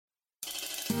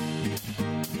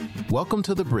Welcome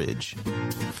to The Bridge.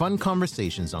 Fun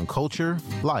conversations on culture,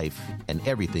 life, and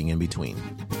everything in between.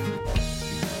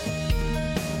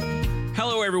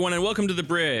 Hello, everyone, and welcome to The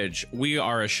Bridge. We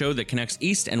are a show that connects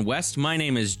East and West. My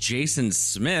name is Jason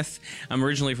Smith. I'm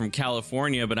originally from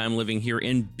California, but I'm living here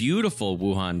in beautiful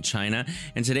Wuhan, China.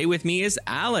 And today with me is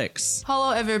Alex.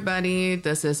 Hello, everybody.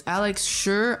 This is Alex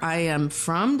Shi. I am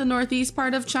from the northeast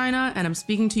part of China, and I'm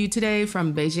speaking to you today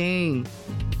from Beijing.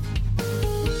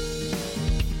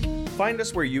 Find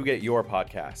us where you get your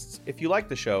podcasts. If you like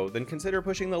the show, then consider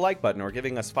pushing the like button or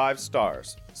giving us 5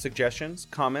 stars. Suggestions,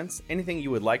 comments, anything you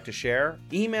would like to share,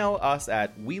 email us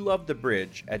at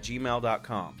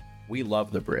welovethebridge@gmail.com. We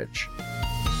love the bridge.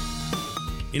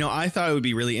 You know, I thought it would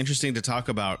be really interesting to talk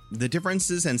about the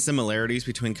differences and similarities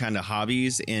between kind of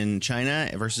hobbies in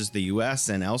China versus the US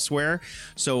and elsewhere.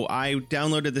 So I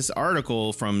downloaded this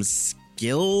article from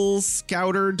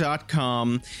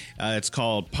skillscouter.com. It's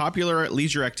called Popular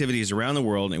Leisure Activities Around the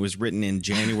World. And it was written in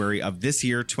January of this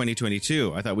year,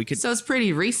 2022. I thought we could... So it's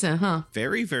pretty recent, huh?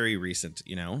 Very, very recent,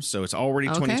 you know. So it's already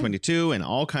 2022 and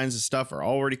all kinds of stuff are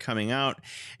already coming out.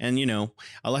 And, you know,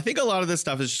 I think a lot of this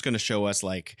stuff is just going to show us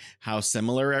like how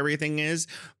similar everything is.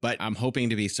 But I'm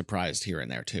hoping to be surprised here and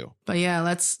there, too. But yeah,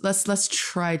 let's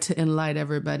try to enlighten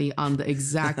everybody on the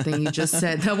exact thing you just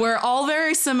said. That we're all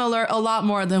very similar, a lot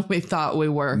more than we thought we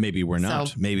were. Maybe we're not.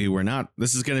 So. Maybe we're not.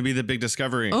 This is going to be the big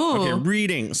discovery. Ooh. Okay,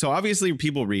 reading. So obviously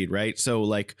people read, right? So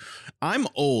like I'm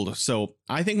old. So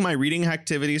I think my reading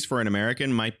activities for an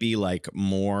American might be like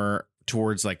more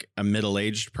towards like a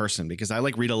middle-aged person because I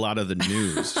like read a lot of the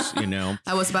news, you know.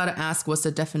 I was about to ask, what's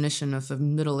the definition of a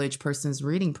middle-aged person's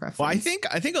reading preference? Well, I think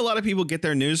a lot of people get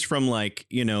their news from like,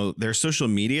 you know, their social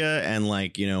media and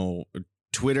like, you know,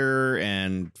 Twitter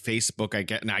and Facebook. I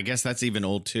guess that's even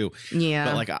old too. Yeah.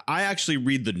 But like I actually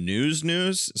read the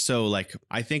news. So like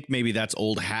I think maybe that's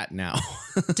old hat now.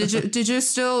 Did you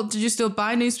still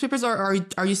buy newspapers or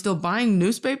are you still buying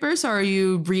newspapers or are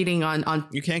you reading on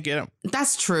You can't get them.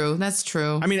 That's true.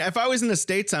 I mean, if I was in the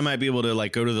States, I might be able to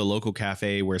like go to the local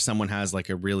cafe where someone has like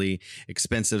a really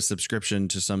expensive subscription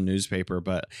to some newspaper.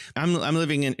 But I'm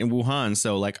living in Wuhan.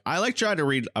 So like I like try to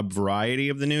read a variety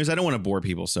of the news. I don't want to bore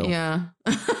people. So yeah.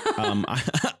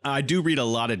 I do read a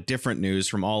lot of different news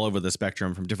from all over the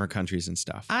spectrum from different countries and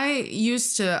stuff.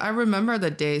 I remember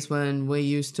the days when we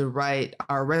used to write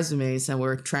our resumes and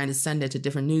we're trying to send it to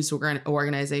different news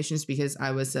organizations because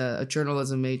I was a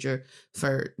journalism major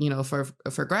for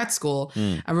grad school.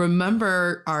 I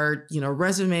remember our,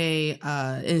 resume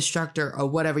instructor or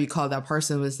whatever you call that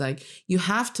person was like, you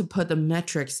have to put the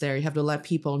metrics there. You have to let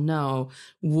people know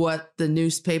what the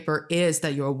newspaper is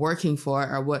that you're working for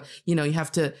or what, you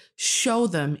have to show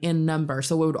them in numbers.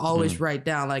 So we would always write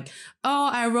down like, oh,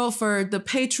 I wrote for the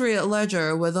Patriot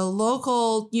Ledger with a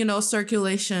local,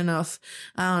 circulation of,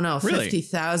 I don't know,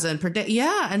 50,000 per day.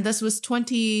 Yeah. And this was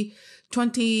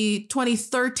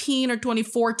 2013 or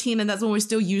 2014. And that's when we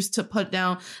still used to put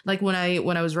down, like when I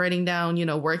was writing down,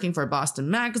 working for Boston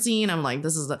Magazine, I'm like,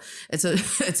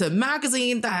 it's a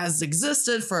magazine that has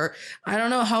existed for, I don't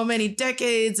know how many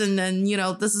decades. And then,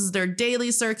 this is their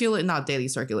not daily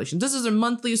circulation. This is their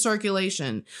monthly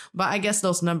circulation. But I guess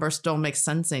those numbers don't make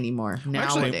sense anymore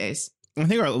nowadays. I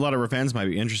think a lot of our fans might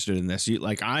be interested in this.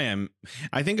 Like I am.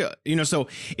 I think, so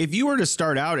if you were to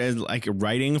start out as like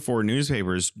writing for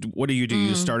newspapers, what do?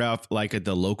 You start off like at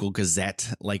the local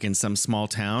Gazette, like in some small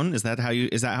town. Is that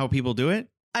how people do it?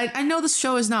 I know this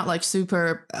show is not like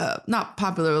super, not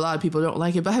popular. A lot of people don't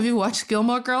like it, but have you watched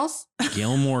Gilmore Girls?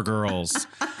 Gilmore Girls.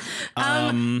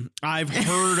 I've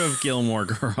heard of Gilmore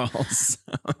Girls.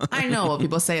 I know what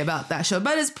people say about that show,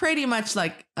 but it's pretty much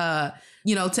like, to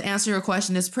answer your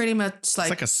question, it's pretty much like... It's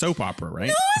like a soap opera, right?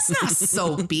 No, it's not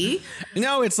soapy.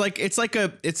 No, it's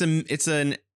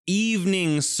an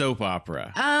evening soap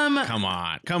opera. Come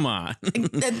on.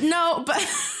 No, but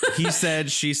he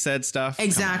said, she said stuff.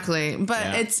 Exactly. But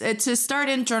yeah. It's to start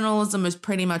in journalism is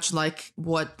pretty much like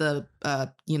what the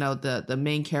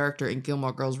main character in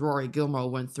Gilmore Girls, Rory Gilmore,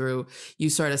 went through. You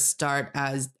sort of start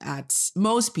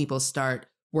most people start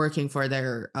working for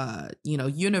their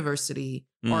university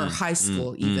or high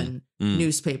school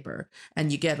newspaper,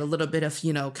 and you get a little bit of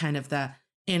kind of that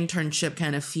internship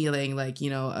kind of feeling, like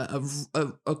a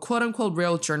quote unquote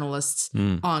real journalist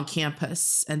on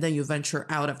campus, and then you venture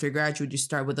out after you graduate. You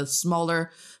start with a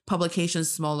smaller publication,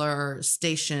 smaller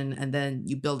station, and then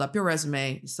you build up your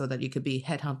resume so that you could be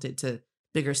headhunted to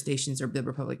bigger stations or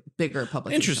bigger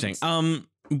publications. Interesting.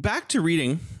 Back to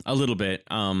reading a little bit.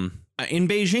 In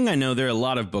Beijing, I know there are a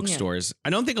lot of bookstores. I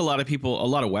don't think a lot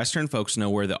of Western folks know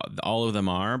where all of them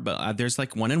are, but there's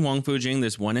like one in Wangfujing.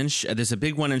 There's a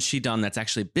big one in Xidan that's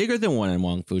actually bigger than one in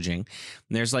Wangfujing.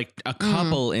 There's like a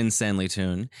couple in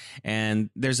Sanlitun, and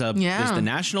there's the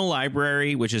National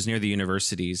Library, which is near the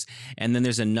universities, and then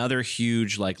there's another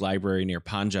huge like library near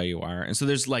Panjayuar, and so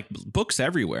there's like books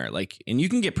everywhere. Like, and you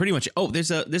can get pretty much. Oh,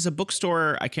 there's a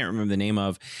bookstore I can't remember the name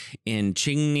of in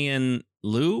Qingnian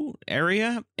Lu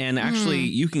area, and actually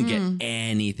you can get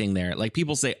anything there. Like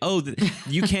people say, oh,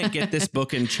 you can't get this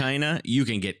book in China. You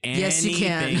can get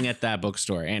anything at that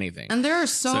bookstore, anything. And there are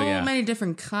so many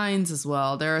different kinds as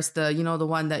well. There's the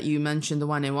one that you mentioned, the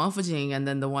one in Wangfujing, and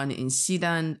then the one in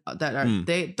Xidan that are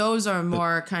those are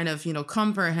more kind of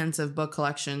comprehensive book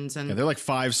collections, and they're like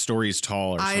 5 stories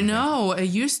tall or something. I know.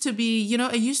 It used to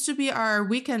be our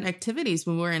weekend activities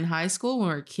when we were in high school, when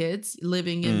we were kids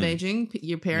living in Beijing.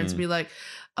 Your parents would be like,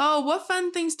 oh, what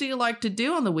fun things do you like to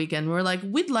do on the weekend? We're like,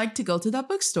 we'd like to go to that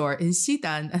bookstore in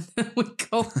Xidan, and then we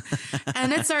go,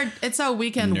 and it's our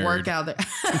weekend workout there.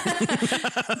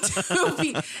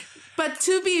 But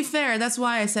to be fair, that's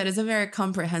why I said it's a very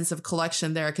comprehensive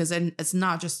collection there, because it's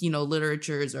not just,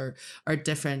 literatures or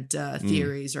different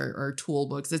theories or tool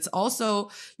books. It's also,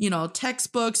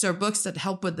 textbooks or books that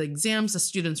help with the exams the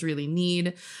students really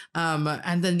need.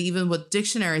 And then even with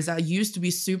dictionaries, I used to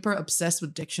be super obsessed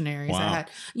with dictionaries. Wow.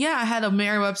 I had a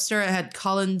Merriam-Webster, I had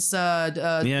Collins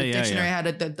dictionary, I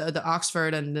had the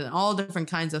Oxford, and all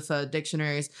different kinds of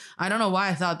dictionaries. I don't know why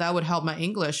I thought that would help my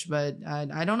English, but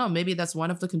I don't know. Maybe that's one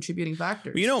of the contributing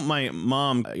factors. My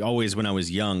mom always, when I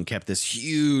was young, kept this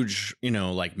huge,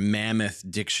 like mammoth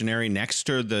dictionary next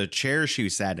to the chair she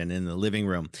sat in the living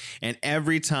room. And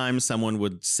every time someone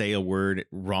would say a word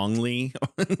wrongly,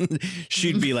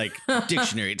 she'd be like,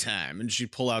 dictionary time. And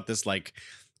she'd pull out this like,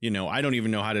 I don't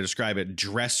even know how to describe it,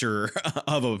 dresser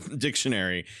of a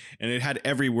dictionary, and it had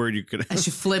every word you could. And she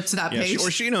flipped to that page,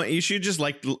 or she'd just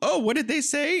like, oh, what did they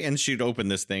say? And she'd open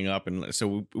this thing up, and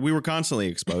so we were constantly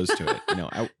exposed to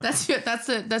it.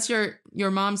 That's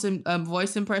your mom's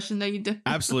voice impression that you do.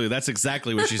 Absolutely, that's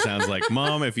exactly what she sounds like.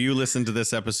 Mom, if you listen to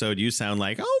this episode, you sound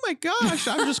like, oh my gosh,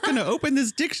 I'm just gonna open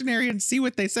this dictionary and see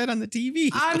what they said on the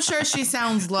TV. I'm sure she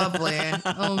sounds lovely.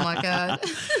 Oh my god.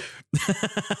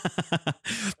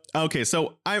 Okay,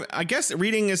 so I guess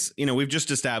reading is, we've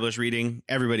just established reading.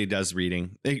 Everybody does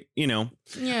reading.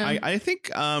 I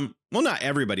think, well, not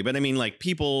everybody, but I mean, like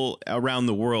people around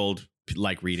the world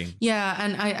like reading. Yeah,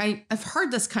 and I've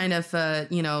heard this kind of,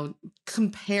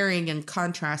 comparing and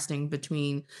contrasting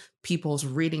between people's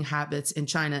reading habits in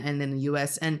China and in the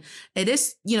US. And it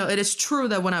is true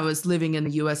that when I was living in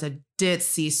the US, I did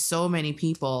see so many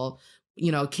people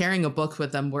carrying a book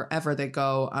with them wherever they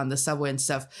go on the subway and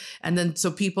stuff. And then so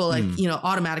people like,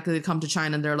 automatically come to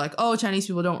China and they're like, oh, Chinese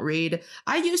people don't read.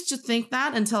 I used to think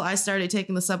that until I started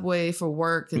taking the subway for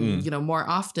work and, more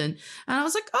often. And I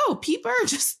was like, oh, people are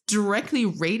just directly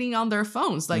reading on their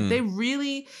phones. Like they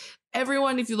really,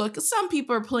 everyone, if you look, some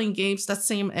people are playing games, that's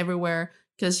same everywhere.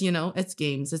 Because, it's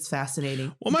games. It's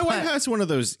fascinating. Well, my wife has one of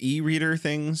those e-reader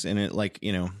things, and it like,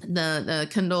 the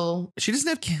Kindle. She doesn't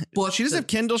have she doesn't have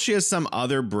Kindle. She has some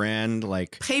other brand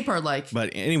like paper like. But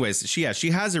anyways, she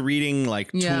has a reading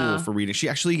like tool for reading. She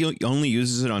actually only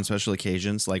uses it on special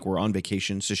occasions, like we're on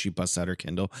vacation, so she busts out her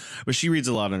Kindle. But she reads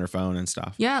a lot on her phone and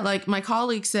stuff. Yeah, like my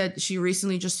colleague said, she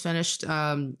recently just finished,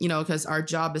 because our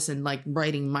job is in like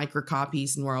writing micro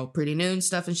copies and we're all pretty new and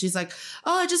stuff. And she's like,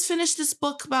 oh, I just finished this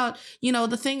book about,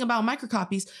 the thing about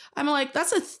microcopies. I'm like,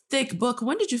 that's a thick book.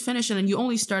 When did you finish it? And you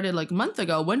only started like a month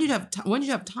ago. When did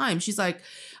you have time? She's like,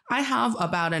 I have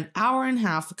about an hour and a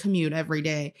half commute every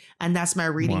day, and that's my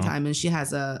reading time. And she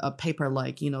has a paper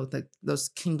like, those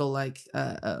Kindle like,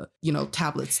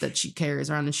 tablets that she carries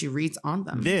around and she reads on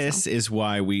them. This is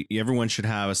why everyone should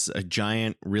have a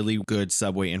giant, really good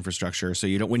subway infrastructure. So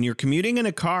when you're commuting in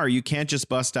a car, you can't just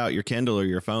bust out your Kindle or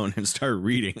your phone and start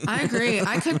reading. I agree.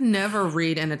 I could never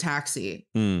read in a taxi.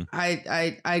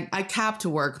 I cab to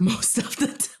work most of the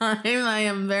time. I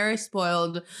am very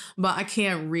spoiled, but I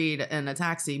can't read in a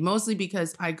taxi. Mostly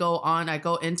because I go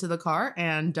into the car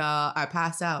and I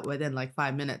pass out within like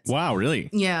 5 minutes. Wow, really?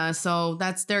 Yeah. So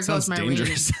goes my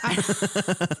dangerous.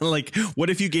 reading. Like, what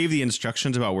if you gave the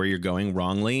instructions about where you're going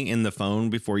wrongly in the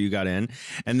phone before you got in,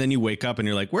 and then you wake up and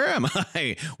you're like, where am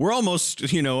I? We're almost,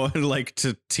 like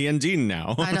to Tianjin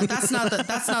now. I know that's not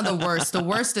the worst. The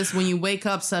worst is when you wake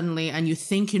up suddenly and you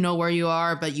think you know where you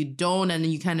are, but you don't, and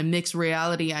you kind of mix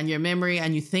reality and your memory,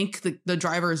 and you think the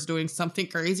driver is doing something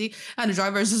crazy, and the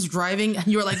driver is just driving and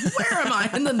you're like, where am I?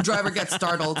 And then the driver gets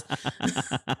startled.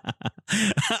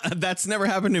 That's never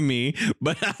happened to me,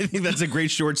 but I think that's a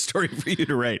great short story for you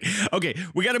to write. Okay,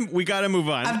 we gotta move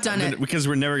on. I've done it because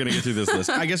we're never gonna get through this list.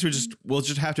 I guess we'll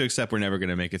just have to accept we're never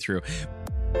gonna make it through.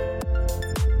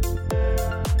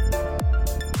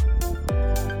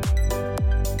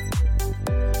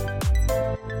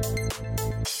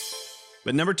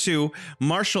 But number 2,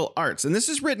 martial arts. And this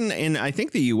is written in, I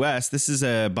think, the U.S. This is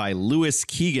by Lewis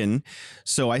Keegan.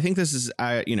 So I think this is,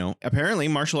 apparently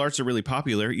martial arts are really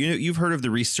popular. You've heard of the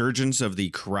resurgence of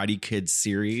the Karate Kid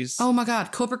series. Oh my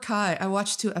God, Cobra Kai. I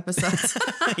watched 2 episodes.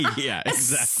 Yeah,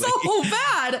 exactly. It's so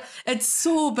bad. It's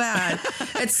so bad.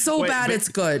 It's so bad. It's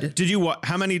good.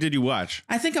 How many did you watch?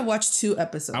 I think I watched 2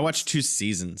 episodes. I watched 2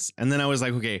 seasons, and then I was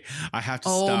like, okay, I have to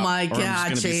stop. Oh my or God,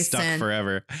 I'm just gonna be stuck Jason.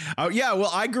 forever. Oh yeah,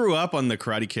 well, I grew up on the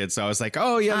Karate Kid, so I was like,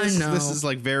 oh yeah, this is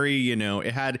like very,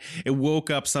 it woke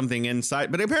up something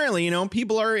inside. But apparently,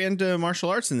 people are into martial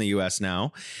arts in the U.S.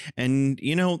 now, and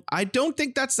I don't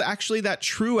think that's actually that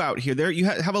true out here. There, you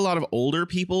have a lot of older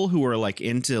people who are like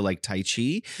into like Tai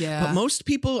Chi, but most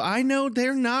people I know,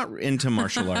 they're not into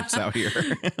martial arts out here.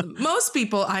 Most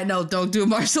people I know don't do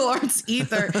martial arts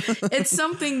either. It's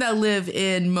something that live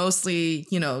in mostly,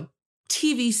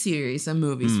 TV series and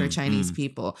movies for Chinese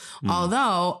people.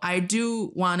 Although I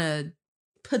do want to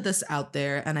put this out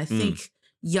there, and I think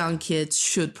young kids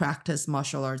should practice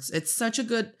martial arts. It's such a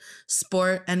good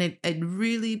sport, and it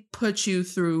really puts you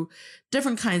through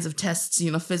different kinds of tests,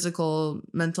 physical,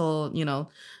 mental,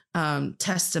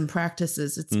 tests and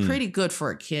practices. It's pretty good for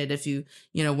a kid if you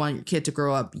want your kid to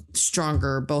grow up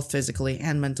stronger, both physically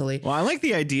and mentally. Well, I like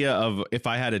the idea of if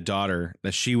I had a daughter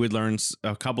that she would learn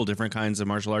a couple different kinds of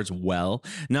martial arts well,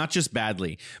 not just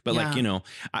badly, but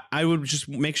I would just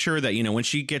make sure that, when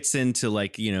she gets into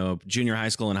like, junior high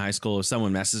school and high school, if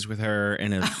someone messes with her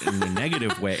in a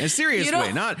negative way, a serious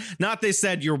way, not they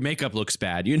said your makeup looks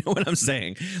bad. You know what I'm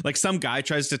saying? Like some guy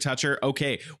tries to touch her.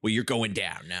 Okay, well, you're going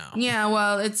down now. Yeah,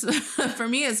 well, it's for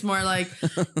me, it's more like,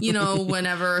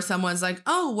 whenever someone's like,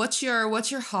 oh, what's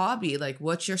your hobby? Like,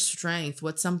 what's your strength?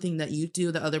 What's something that you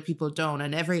do that other people don't?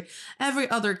 And every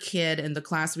other kid in the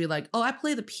class would be like, oh, I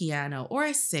play the piano or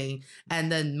I sing.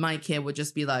 And then my kid would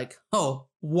just be like, oh,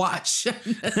 watch.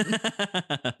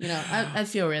 I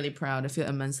feel really proud. I feel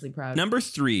immensely proud. Number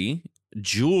 3,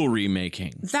 jewelry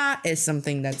making. That is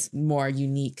something that's more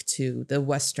unique to the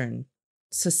Western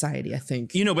society, I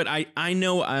think. But I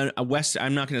know I'm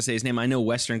not going to say his name. I know a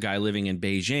Western guy living in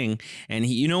Beijing, and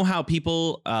he, how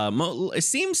people, it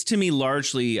seems to me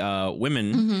largely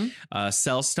women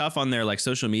sell stuff on their like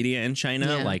social media in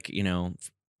China, like,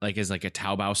 like as like a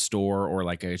Taobao store or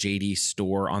like a JD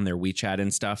store on their WeChat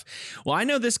and stuff. Well, I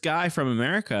know this guy from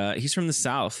America. He's from the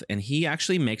South, and he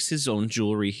actually makes his own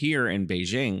jewelry here in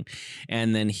Beijing,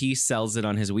 and then he sells it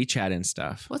on his WeChat and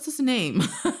stuff. What's his name?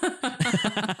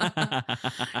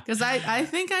 Because I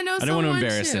think I know someone. I don't want to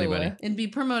embarrass anybody and be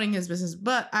promoting his business.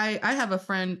 But I have a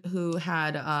friend who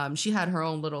had she had her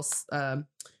own little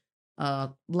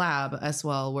lab as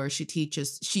well, where she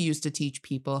used to teach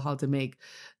people how to make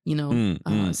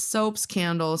soaps,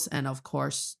 candles, and of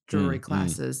course jewelry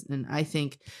classes. And I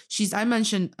think I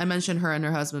mentioned her and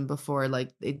her husband before,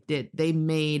 like they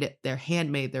made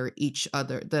each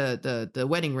other the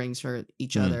wedding rings for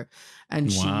each other,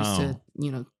 and she used to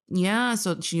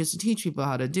so she used to teach people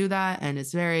how to do that. And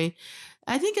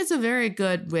I think it's a very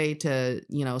good way to,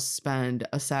 spend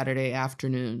a Saturday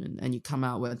afternoon and you come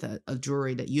out with a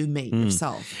jewelry that you made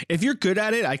yourself. If you're good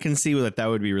at it, I can see that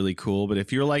would be really cool. But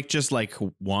if you're like just like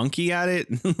wonky at it,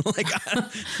 like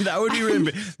that would be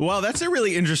really wow, that's a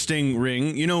really interesting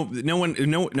ring. No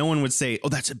one would say, oh,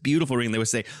 that's a beautiful ring. They would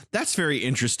say, that's very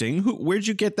interesting. Where'd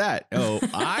you get that? Oh,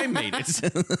 I made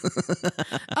it.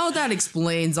 Oh, that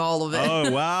explains all of it.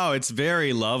 Oh, wow. It's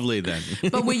very lovely then.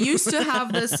 But we used to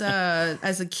have this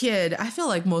as a kid. I feel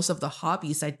like most of the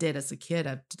hobbies I did as a kid,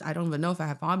 I don't even know if I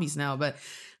have hobbies now, but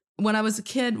when I was a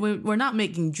kid, we're not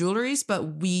making jewelries,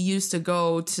 but we used to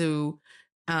go to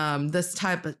this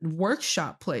type of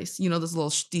workshop place,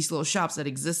 these little shops that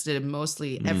existed in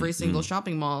mostly every single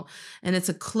shopping mall. And it's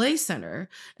a clay center,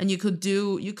 and you could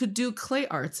do clay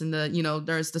arts, and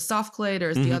there's the soft clay,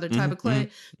 there's the other type of clay.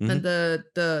 And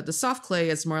the soft clay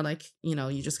is more like,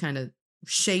 you just kind of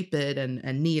shape it and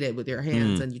knead it with your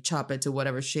hands, and you chop it to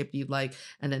whatever shape you like,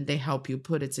 and then they help you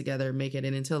put it together, make it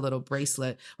into a little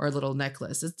bracelet or a little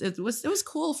necklace. It was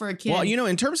cool for a kid. Well, you know,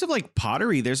 in terms of like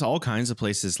pottery, there's all kinds of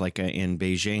places like in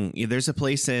Beijing. There's a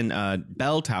place in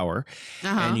Bell Tower,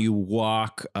 and you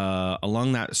walk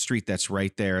along that street that's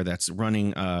right there that's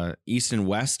running east and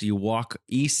west. You walk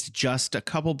east just a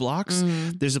couple blocks.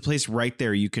 There's a place right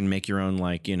there you can make your own,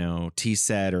 like, you know, tea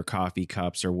set or coffee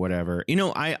cups or whatever. You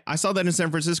know, I saw that in San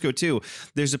Francisco too.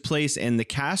 There's a place in the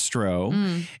Castro,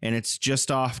 and it's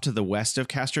just off to the west of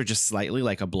Castro, just slightly,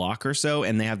 like a block or so,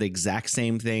 and they have the exact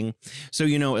same thing. So,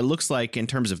 you know, it looks like in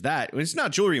terms of that, it's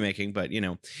not jewelry making, but, you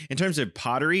know, in terms of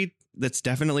pottery, that's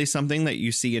definitely something that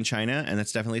you see in China, and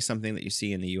that's definitely something that you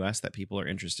see in the US, that people are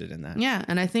interested in that. Yeah,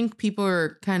 and I think people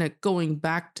are kind of going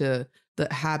back to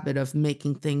the habit of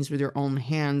making things with your own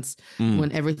hands.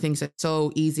 When everything's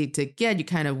so easy to get, you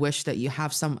kind of wish that you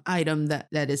have some item that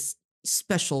is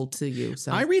special to you.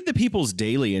 So I read the People's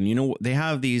Daily, and you know, they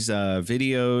have these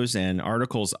videos and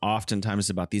articles oftentimes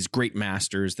about these great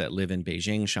masters that live in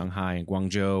Beijing, Shanghai, and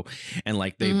Guangzhou, and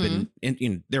like they've been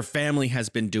in their family has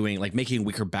been doing like making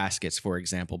wicker baskets, for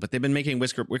example, but they've been making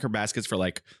wicker baskets for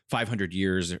like 500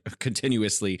 years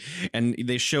continuously, and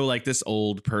they show like this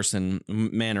old person,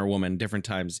 man or woman, different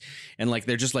times, and like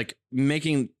they're just like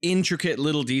making intricate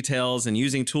little details and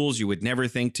using tools you would never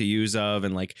think to use of,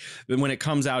 and like when it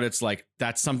comes out, it's like,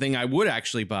 that's something I would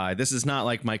actually buy. This is not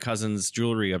like my cousin's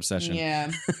jewelry obsession.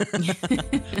 Yeah.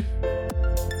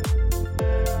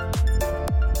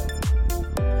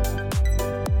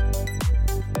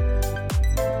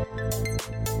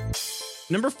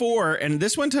 Number 4, and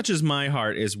this one touches my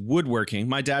heart, is woodworking.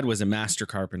 My dad was a master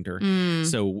carpenter.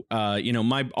 So, you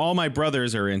know, all my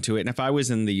brothers are into it. And if I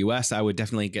was in the US, I would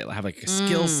definitely have like a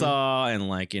skill saw and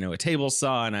like, you know, a table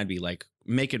saw, and I'd be like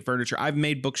making furniture. I've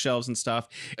made bookshelves and stuff.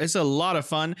 It's a lot of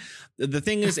fun. The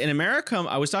thing is, in America,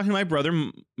 I was talking to my brother,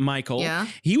 Michael. Yeah.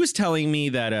 He was telling me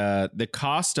that the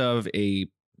cost of a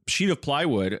sheet of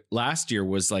plywood last year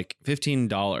was like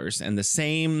 $15, and the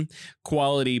same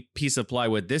quality piece of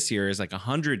plywood this year is like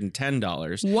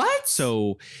 $110. What?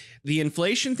 So the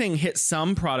inflation thing hit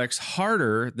some products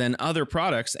harder than other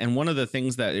products, and one of the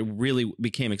things that it really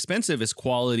became expensive is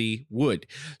quality wood.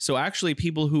 So actually,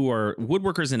 people who are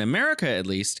woodworkers in America, at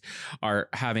least, are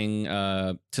having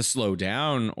to slow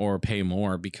down or pay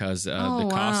more because the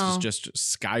cost is just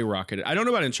skyrocketed. I don't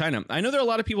know about in China. I know there are a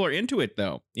lot of people are into it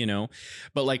though, you know,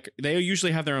 but like they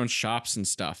usually have their own shops and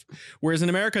stuff. Whereas in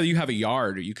America, you have a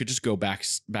yard. You could just go back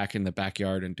in the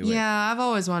backyard and do it. Yeah, I've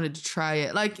always wanted to try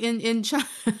it. Like in China,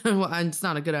 well, it's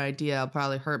not a good idea. I'll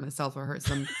probably hurt myself or hurt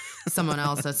someone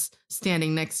else that's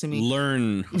standing next to me.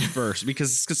 Learn first,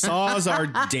 because saws are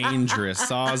dangerous.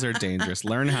 Saws are dangerous.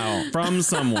 Learn how from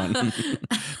someone.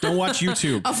 Don't watch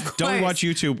YouTube. Of course. Don't watch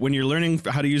YouTube. When you're learning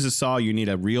how to use a saw, you need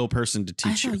a real person to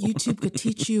teach you. I thought YouTube could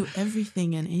teach you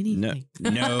everything and anything.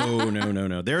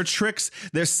 No. There are tricks.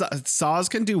 Saws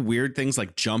can do weird things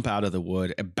like jump out of the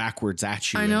wood backwards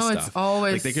at you. I know, and stuff. it's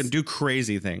always like they can do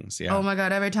crazy things. Yeah. Oh my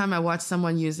God. Every time I watch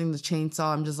someone using the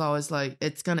chainsaw, I'm just always like,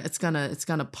 it's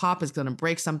gonna pop, it's gonna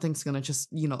break something, it's gonna just,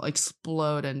 you know,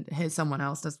 explode and hit someone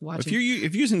else that's watching. If you're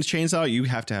using a chainsaw, you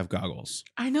have to have goggles.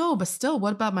 I know, but still,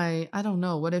 what about I don't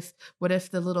know. What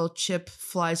if the little chip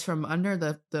flies from under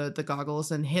the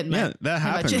goggles and hit me? Yeah, that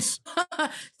happens.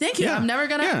 Thank you. Yeah. I'm never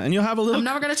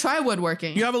gonna try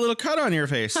woodworking. You have a little cut on your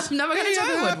face. I'm never gonna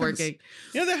try woodworking.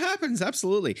 Yeah, that happens.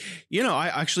 Absolutely. You know,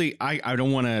 I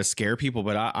don't want to scare people,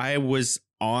 but I was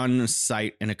on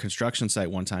site in a construction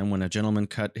site one time when a gentleman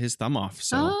cut his thumb off.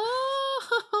 So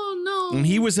oh no. And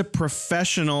he was a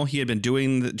professional. He had been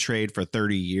doing the trade for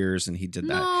 30 years, and he did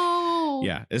that. No.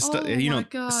 Yeah, it's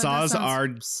God, saws are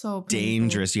so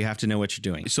dangerous. You have to know what you're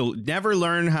doing. So never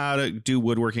learn how to do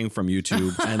woodworking from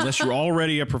YouTube unless you're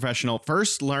already a professional.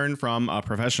 First, learn from a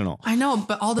professional. I know,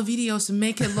 but all the videos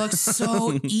make it look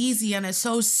so easy and it's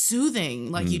so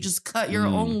soothing. Like you just cut your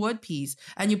own wood piece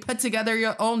and you put together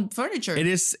your own furniture. It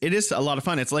is a lot of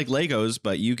fun. It's like Legos,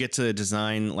 but you get to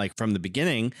design like from the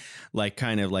beginning, like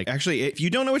kind of like actually, if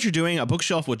you don't know what you're doing, a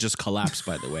bookshelf would just collapse,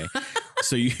 by the way.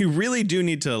 So you really do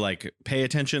need to like pay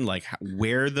attention, like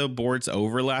where the boards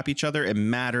overlap each other. It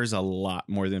matters a lot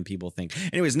more than people think.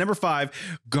 Anyways, number 5,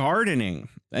 gardening.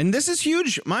 And this is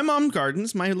huge. My mom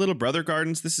gardens, my little brother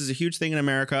gardens. This is a huge thing in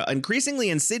America. Increasingly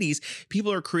in cities,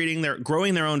 people are growing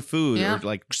their own food, or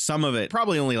like some of it,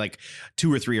 probably only like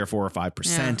 2 or 3 or 4 or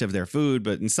 5% of their food.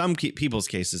 But in some people's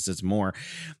cases, it's more.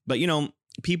 But, you know,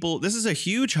 this is a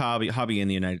huge hobby in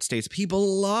the United States.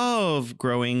 People love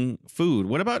growing food.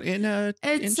 What about in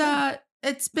China?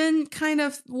 it's been kind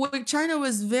of, China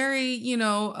was very,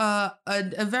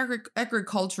 a very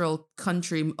agricultural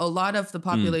country. A lot of the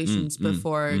populations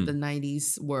before the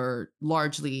 90s were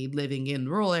largely living in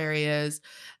rural areas,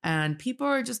 and people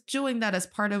are just doing that as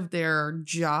part of their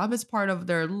job, as part of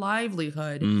their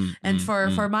livelihood. And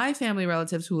for my family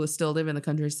relatives who still live in the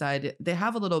countryside, they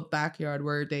have a little backyard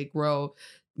where they grow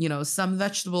some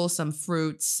vegetables, some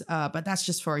fruits, but that's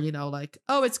just for, like,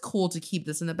 oh, it's cool to keep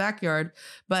this in the backyard.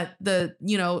 But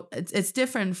it's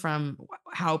different from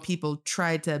how people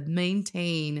try to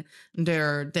maintain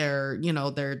their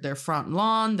front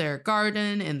lawn, their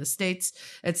garden in the States.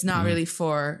 It's not really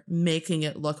for making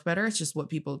it look better. It's just what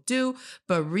people do.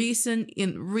 But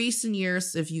in recent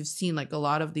years, if you've seen like a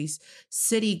lot of these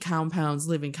city compounds,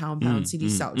 living compounds, city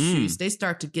South Shoes, they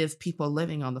start to give people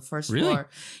living on the first floor.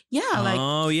 Yeah. Like,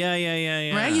 oh,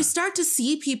 yeah. Right. You start to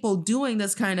see people doing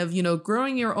this kind of,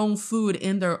 growing your own food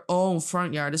in their own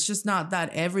front yard. It's just not that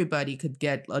everybody could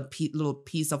get a little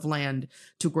piece of land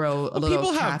to grow a little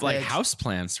people have cabbage. like house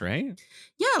plants, right?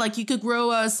 Yeah, like you could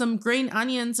grow some green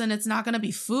onions, and it's not going to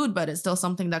be food, but it's still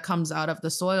something that comes out of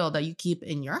the soil that you keep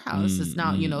in your house. It's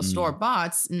not, store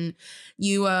bought. And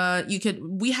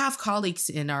we have colleagues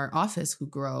in our office who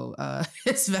grow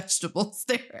his vegetables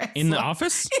there. In the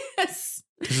office? Yes.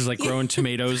 This is like growing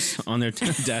tomatoes on their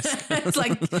desk. It's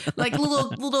like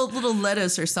little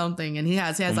lettuce or something, and he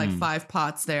has like 5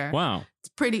 pots there. Wow.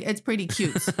 It's pretty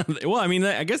cute. Well, I mean,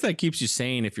 I guess that keeps you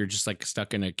sane if you're just like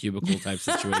stuck in a cubicle type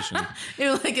situation.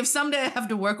 Like if someday I have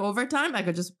to work overtime, I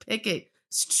could just pick it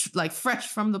like fresh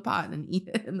from the pot and eat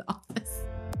it in the office.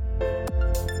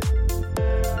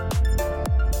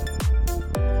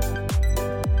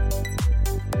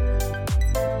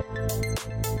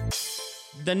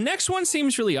 The next one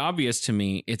seems really obvious to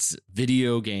me. It's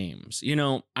video games.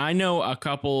 I know a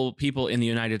couple people in the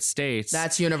United States.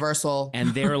 That's universal.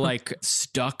 And they're like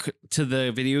stuck to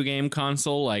the video game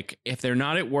console. Like if they're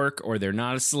not at work or they're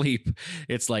not asleep,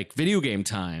 it's like video game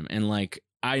time. And like,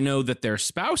 I know that their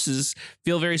spouses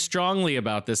feel very strongly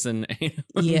about this. And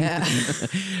yeah,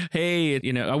 hey,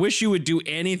 I wish you would do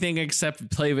anything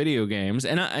except play video games.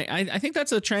 And I think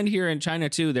that's a trend here in China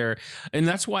too. And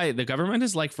that's why the government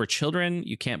is like, for children,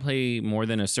 you can't play more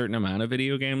than a certain amount of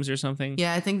video games or something.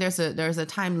 Yeah, I think there's a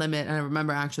time limit, and I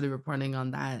remember actually reporting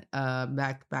on that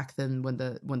back then when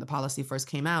the policy first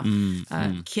came out.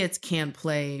 Kids can't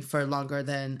play for longer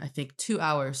than I think 2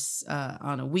 hours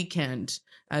on a weekend,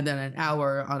 and then an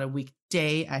hour on a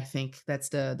weekday. I think that's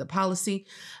the policy.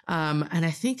 And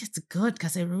I think it's good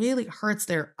because it really hurts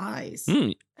their eyes.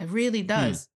 It really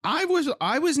does. I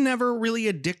was never really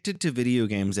addicted to video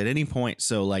games at any point.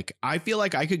 So like, I feel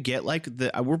like I could get like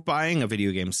we're buying a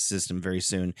video game system very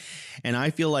soon. And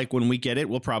I feel like when we get it,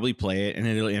 we'll probably play it and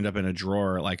it'll end up in a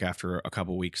drawer like after a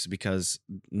couple weeks, because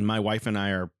my wife and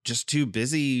I are just too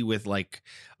busy with like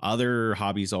other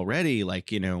hobbies already, like,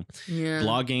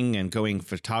 blogging and going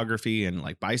photography and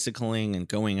like bicycling and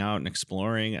going out and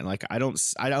exploring. And like, I don't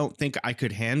think I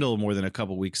could handle more than a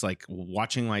couple weeks, like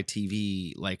watching my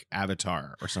TV, like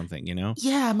Avatar or something,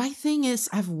 Yeah, my thing is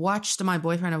I've watched my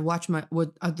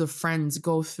other friends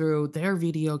go through their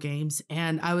video games,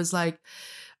 and I was like,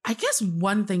 I guess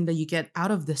one thing that you get out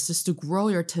of this is to grow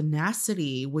your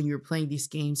tenacity when you're playing these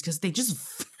games, because they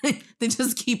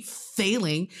just keep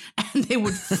failing, and they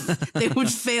would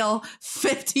fail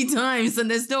 50 times and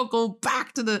they still go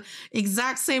back to the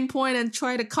exact same point and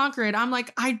try to conquer it. I'm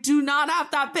like, I do not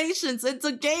have that patience. It's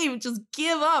a game. Just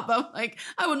give up. I'm like,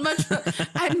 I'd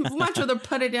much rather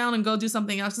put it down and go do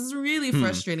something else. It's really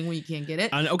frustrating when you can't get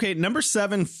it. Okay, number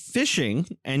 7, fishing.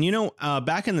 And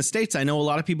back in the States, I know a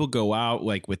lot of people go out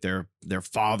like with their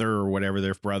father or whatever,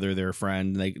 their brother, their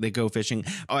friend, they go fishing.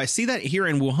 Oh, I see that here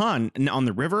in Wuhan on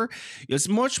the river. It's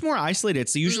much more isolated.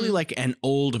 It's usually like an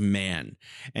old man,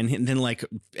 and then like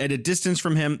at a distance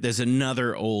from him, there's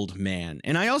another old man.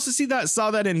 And I also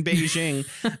saw that in Beijing,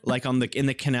 like in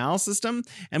the canal system.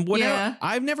 And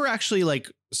I've never actually like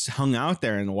hung out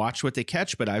there and watched what they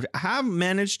catch, but I have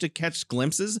managed to catch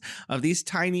glimpses of these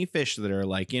tiny fish that are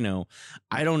like,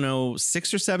 I don't know,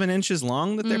 6 or 7 inches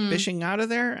long that they're fishing out of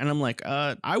there. And I'm like,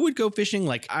 I would go fishing.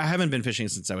 Like, I haven't been fishing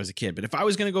since I was a kid, but if I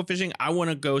was going to go fishing, I want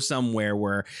to go somewhere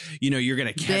where, you're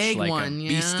going to catch big like one, a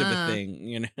beast of a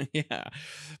thing, Yeah.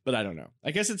 But I don't know.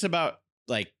 I guess it's about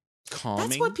like calming.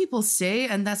 That's what people say,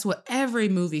 and that's what every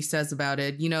movie says about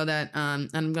it. That and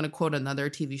I'm going to quote another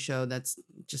TV show that's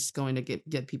just going to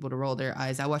get people to roll their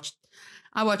eyes. I watched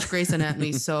Grey's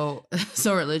Anatomy so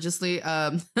religiously.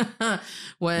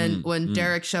 When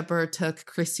Derek Shepherd took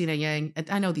Christina Yang, and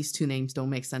I know these two names don't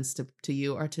make sense to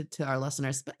you or to our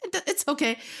listeners, but it's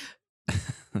okay.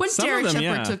 When Some Derek of them,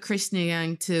 Shepard yeah. took Krishna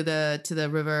Yang to the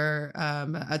river,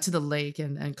 to the lake,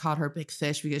 and caught her big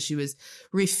fish because she was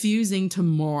refusing to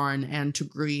mourn and to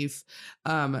grieve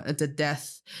the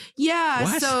death. Yeah,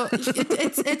 What? so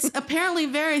it's apparently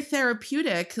very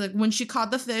therapeutic. Like when she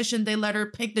caught the fish and they let her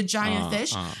pick the giant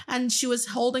fish, and she was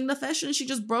holding the fish and she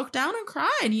just broke down and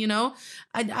cried. You know,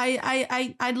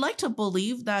 I'd like to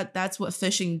believe that that's what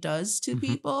fishing does to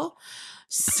people.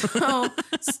 So,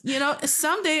 you know,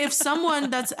 someday if someone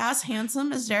that's as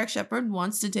handsome as Derek Shepard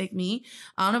wants to take me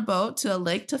on a boat to a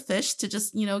lake to fish to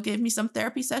just, you know, give me some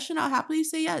therapy session, I'll happily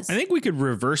say yes. I think we could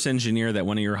reverse engineer that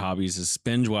one of your hobbies is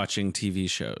binge watching TV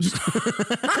shows.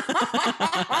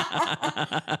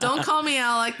 Don't call me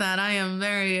out like that. I am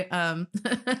very,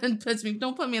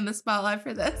 don't put me in the spotlight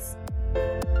for this.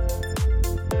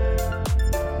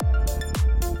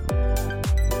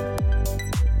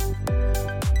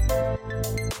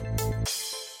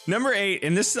 Number 8,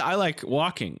 and this is, I like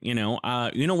walking, you know,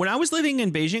 when I was living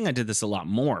in Beijing, I did this a lot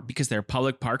more because there are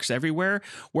public parks everywhere.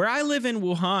 Where I live in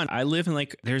Wuhan, I live in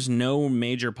there's no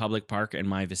major public park in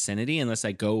my vicinity unless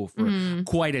I go for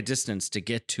quite a distance to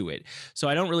get to it. So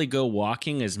I don't really go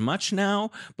walking as much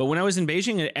now. But when I was in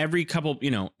Beijing, every couple,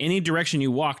 you know, any direction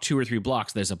you walk 2 or 3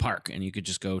 blocks, there's a park and you could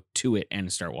just go to it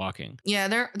and start walking. Yeah,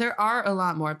 there are a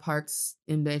lot more parks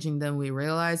in Beijing than we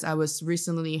realize. I was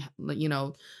recently, you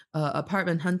know,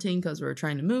 apartment hunting because we were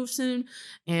trying to move soon,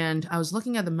 and I was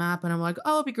looking at the map and I'm like,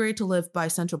 oh, it'd be great to live by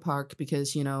Central Park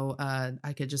because, you know,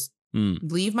 I could just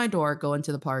leave my door, go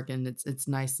into the park, and it's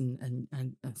nice and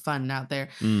fun out there.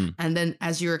 And then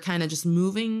as you're kind of just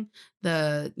moving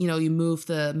you move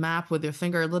the map with your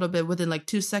finger a little bit, within like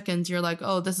 2 seconds you're like,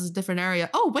 oh, this is a different area.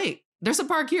 Oh wait, there's a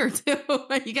park here too.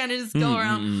 You kind of just go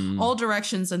around all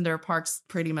directions, and there are parks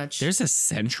pretty much. There's a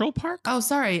Central Park? Oh,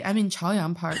 sorry. I mean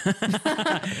Chaoyang Park.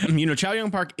 You know,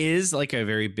 Chaoyang Park is like a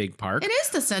very big park. It is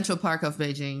the Central Park of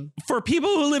Beijing. For people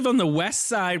who live on the west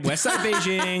side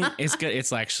Beijing, it's good.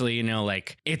 It's actually, you know,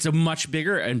 like it's a much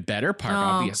bigger and better park,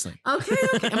 obviously. Okay.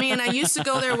 I mean, I used to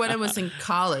go there when I was in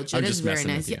college. It is very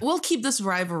nice. Yeah, we'll keep this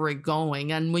rivalry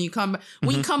going, and when you come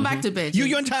back to Beijing,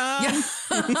 Yuyuantang! Yeah.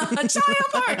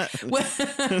 Chaoyang Park.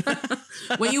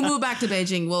 When you move back to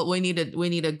Beijing, we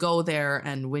need to go there,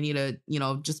 and we need to, you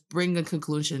know, just bring a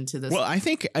conclusion to this. Well, I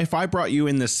think if I brought you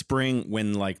in the spring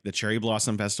when like the Cherry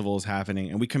Blossom Festival is happening,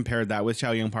 and we compared that with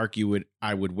Chaoyang Park,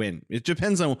 I would win. It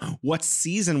depends on what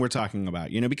season we're talking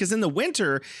about, you know, because in the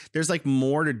winter there's like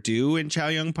more to do in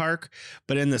Chaoyang Park,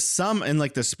 but in the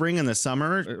spring and the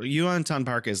summer, Yuyuantang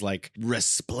Park is like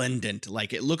resplendent,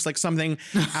 like it looks like something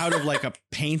out of like a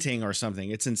painting or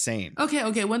something. It's insane.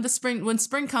 Okay. When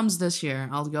spring comes this year,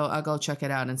 I'll go check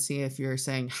it out and see if you're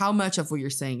saying how much of what you're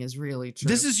saying is really true.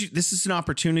 This is an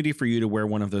opportunity for you to wear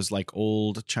one of those like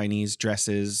old Chinese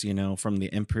dresses, you know, from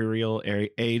the imperial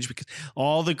age, because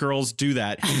all the girls do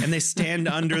that, and they stand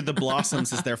under the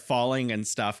blossoms as they're falling and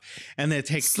stuff, and they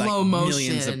take slow like motion.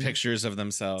 millions of pictures of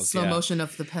themselves. Slow motion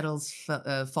of the petals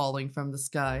falling from the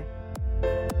sky.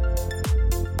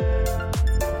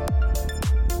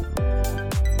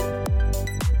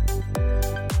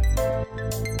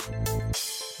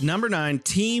 Number 9,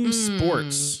 team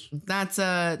sports.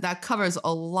 That covers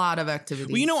a lot of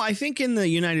activities. Well, you know, I think in the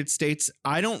United States,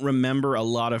 I don't remember a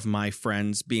lot of my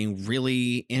friends being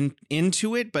really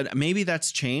into it, but maybe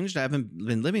that's changed. I haven't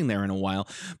been living there in a while,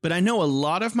 but I know a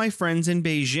lot of my friends in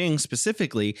Beijing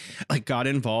specifically like got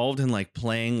involved in like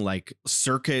playing like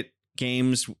circuit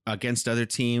games against other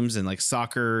teams, and like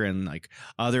soccer and like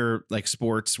other like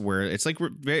sports where it's like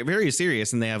very, very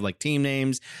serious, and they have like team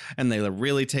names, and they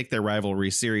really take their rivalry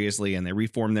seriously, and they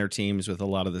reform their teams with a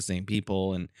lot of the same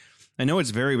people. And I know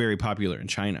it's very, very popular in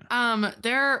China.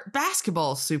 Their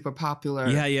basketball is super popular.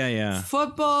 Yeah.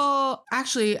 Football,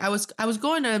 actually, I was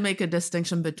going to make a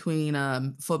distinction between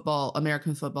football,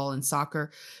 American football, and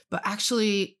soccer, but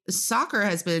actually,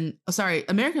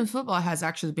 American football has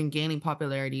actually been gaining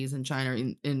popularities in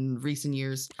China in recent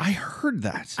years. I heard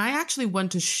that. I actually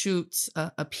went to shoot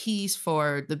a piece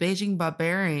for the Beijing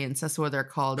Barbarians. That's what they're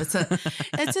called. It's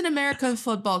an American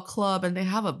football club, and they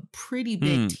have a pretty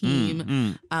big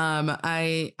team.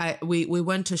 We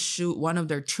went to shoot one of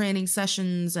their training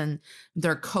sessions, and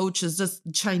their coach is this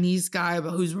Chinese guy,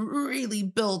 but who's really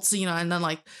built, you know, and then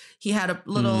like he had a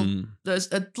little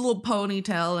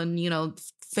ponytail and, you know,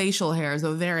 facial hair,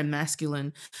 so very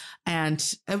masculine,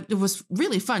 and it was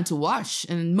really fun to watch.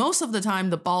 And most of the time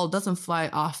the ball doesn't fly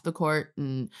off the court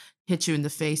and hit you in the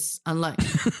face, unlike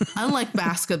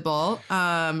basketball.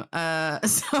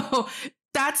 So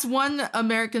That's one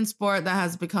American sport that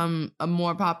has become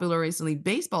more popular recently.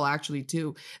 Baseball, actually,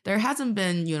 too. There hasn't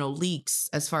been, leaks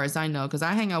as far as I know, because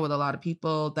I hang out with a lot of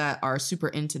people that are super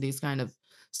into these kind of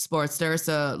sports. There's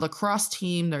a lacrosse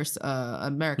team. There's a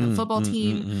American football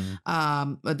team.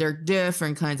 There are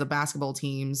different kinds of basketball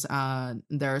teams.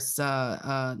 There's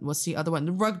what's the other one?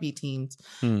 The rugby teams,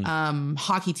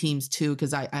 hockey teams too.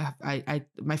 Because I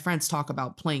my friends talk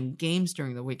about playing games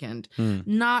during the weekend.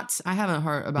 I haven't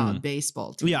heard about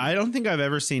baseball team. Yeah, I don't think I've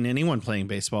ever seen anyone playing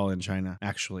baseball in China.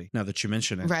 Actually, now that you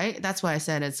mention it, right? That's why I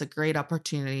said it's a great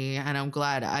opportunity, and I'm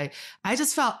glad. I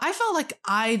felt like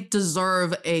I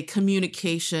deserve a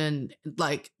communication, directing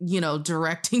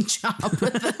job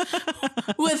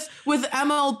with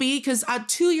MLB, because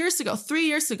 3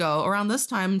 years ago, around this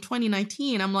time,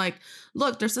 2019, I'm like,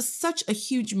 look, there's such a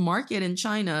huge market in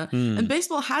China, and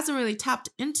baseball hasn't really tapped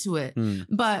into it.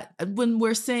 But when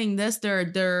we're saying this,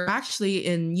 they're actually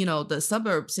in, the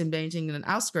suburbs in Beijing and the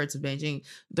outskirts of Beijing,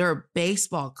 there are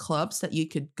baseball clubs that you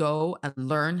could go and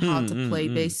learn how to play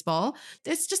baseball.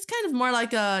 It's just kind of more like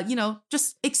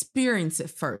just experience it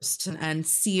first and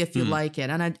see if you like it.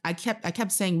 And I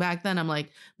kept saying back then, I'm like,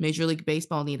 Major League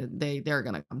Baseball they're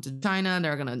gonna come to China,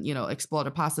 they're gonna explore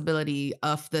the possibility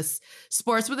of this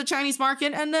sports with the Chinese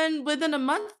market, and then within a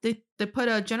month they put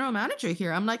a general manager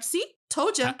here. I'm like, see,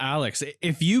 told you. Alex,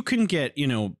 if you can get,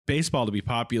 baseball to be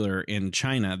popular in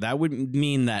China, that would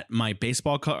mean that my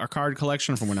baseball card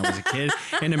collection from when I was a kid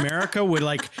in America would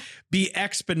be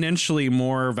exponentially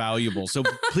more valuable. So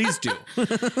please do.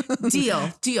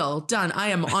 Deal, done. I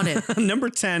am on it. Number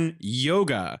 10,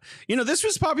 yoga. This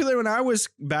was popular when I was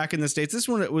back in the States. This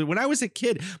one, when I was a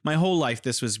kid, my whole life,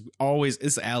 it's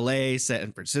LA,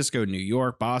 San Francisco, New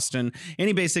York, Boston,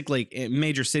 any basic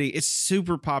major city. It's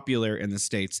super popular in the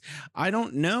States. I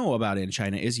don't know about in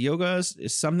China. Is yoga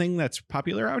is something that's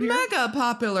popular out here? Mega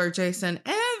popular, Jason.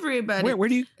 Everybody. Where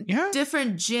do you? Yeah.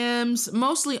 Different gyms.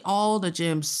 Mostly all the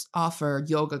gyms offer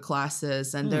yoga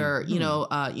classes, and they're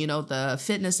the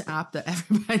fitness app that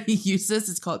everybody uses.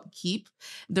 It's called Keep.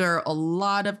 There are a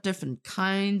lot of different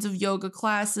kinds of yoga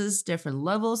classes, different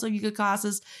levels of yoga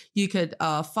classes you could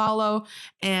follow,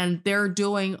 and they're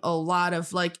doing a lot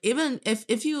of even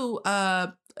if you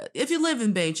live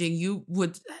in Beijing, you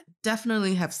would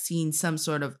definitely have seen some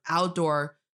sort of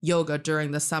outdoor yoga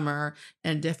during the summer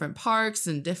and different parks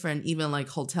and different even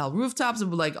hotel rooftops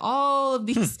and all of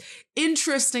these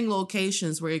interesting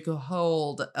locations where you could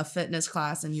hold a fitness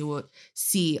class and you would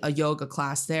see a yoga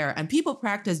class there. And people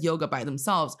practice yoga by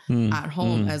themselves at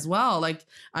home as well.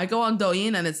 I go on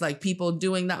Douyin and it's people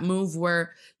doing that move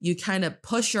where you kind of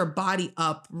push your body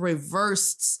up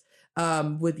reversed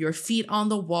with your feet on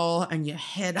the wall and your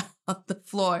head on the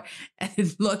floor,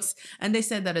 and they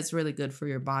said that it's really good for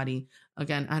your body.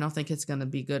 Again, I don't think it's going to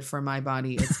be good for my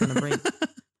body. It's going to bring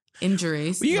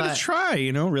injuries. Well, you got to try,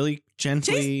 really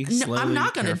gently, slowly. I'm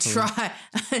not going to try.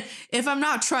 If I'm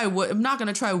not going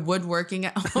to try woodworking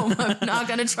at home. I'm not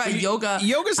going to try yoga.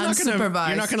 Yoga's not going to,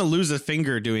 you're not going to lose a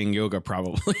finger doing yoga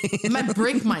probably. It might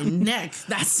break my neck.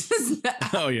 That's just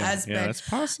that's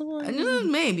possible.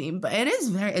 Maybe, but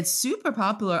it's super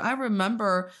popular. I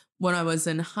remember when I was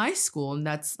in high school, and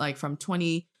that's from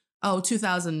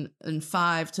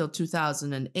 2005 till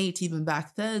 2008, even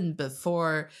back then,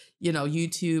 before,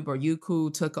 YouTube or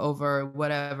Youku took over,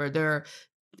 whatever, there are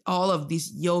all of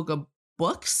these yoga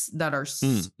books that are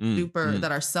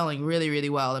that are selling really, really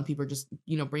well. And people are just,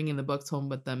 bringing the books home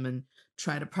with them and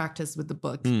try to practice with the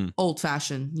book. Old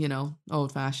fashioned.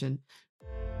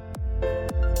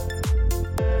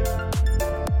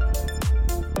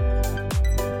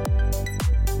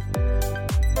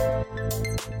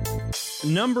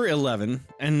 Number 11,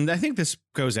 and I think this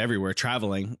goes everywhere,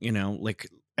 traveling,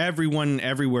 everyone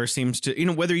everywhere seems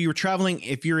to, whether you're traveling,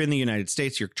 if you're in the United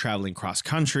States, you're traveling cross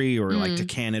country or to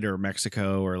Canada or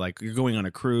Mexico, or you're going on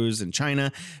a cruise in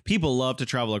China. People love to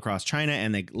travel across China,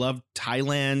 and they love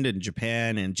Thailand and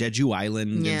Japan and Jeju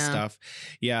Island and stuff.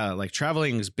 Yeah.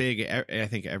 Traveling is big, I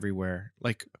think, everywhere.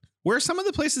 Where are some of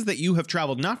the places that you have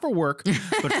traveled, not for work,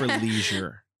 but for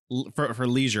leisure? For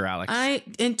leisure, Alex.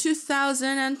 In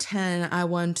 2010, I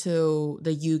went to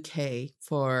the UK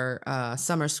for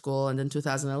summer school, and then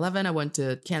 2011, I went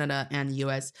to Canada and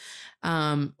US.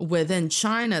 Within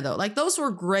China, though, those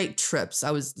were great trips.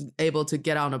 I was able to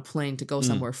get on a plane to go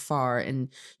somewhere far, and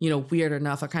weird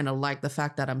enough, I kind of like the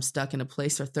fact that I'm stuck in a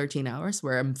place for 13 hours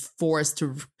where I'm forced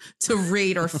to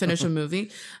read or finish a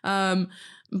movie.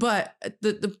 But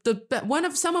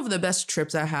some of the best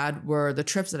trips I had were the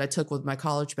trips that I took with my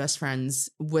college best friends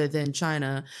within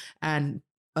China. And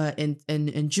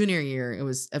in junior year, it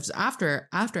was after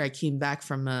I came back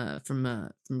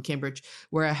from Cambridge,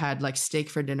 where I had like steak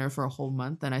for dinner for a whole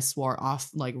month, and I swore off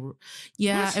like,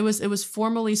 yeah, it was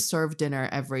formally served dinner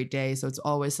every day, so it's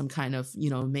always some kind of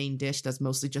main dish that's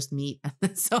mostly just meat.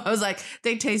 So I was like,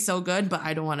 they taste so good, but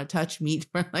I don't want to touch meat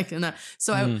for like enough.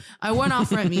 So I went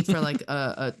off red meat for like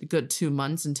a good 2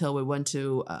 months until we went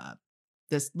to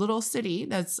this little city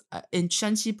that's in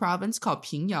Shanxi province called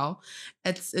Pingyao.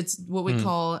 It's what we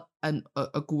call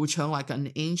a gucheng, like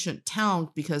an ancient town,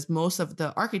 because most of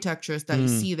the architectures that you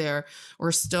see there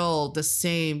were still the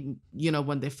same.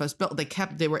 When they first built,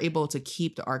 they were able to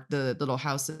keep the little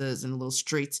houses and little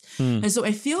streets, and so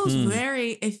it feels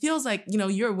like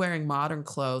you're wearing modern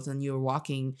clothes and you're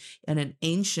walking in an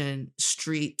ancient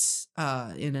street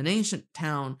in an ancient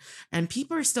town, and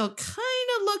people are still kind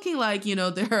of looking like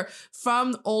they're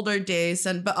from older days,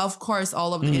 but of course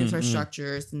all of the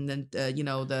infrastructures and then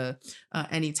the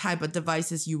any type of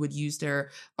devices you would use there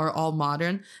are all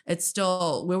modern. It's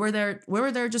still we were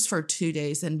there just for 2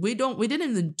 days, and we didn't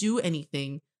even do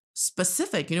anything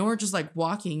specific. We're just like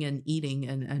walking and eating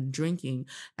and drinking,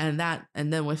 and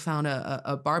then we found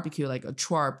a barbecue, like a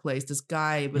char place. This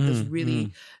guy with this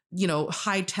really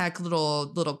high tech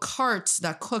little carts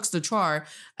that cooks the char,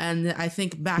 and I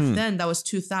think back then that was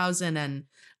 2010,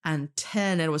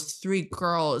 and it was 3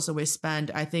 girls, so we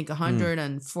spent I think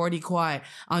 140 kwai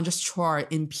on just char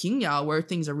in Pingyao, where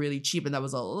things are really cheap, and that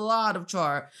was a lot of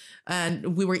char,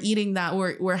 and we were eating that.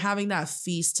 We're having that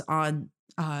feast on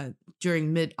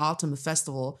during Mid-Autumn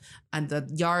Festival, and the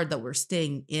yard that we're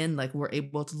staying in, like we're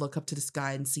able to look up to the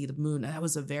sky and see the moon. And that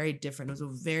was a very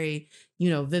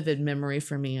vivid memory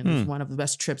for me, and it was one of the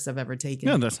best trips I've ever taken.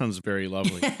 Yeah, that sounds very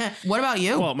lovely. What about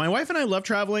you? Well, my wife and I love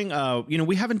traveling.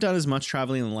 We haven't done as much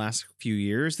traveling in the last few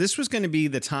years. This was going to be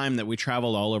the time that we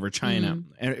traveled all over China.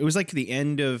 And it was like the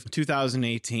end of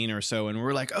 2018 or so. And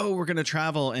we're like, oh, we're going to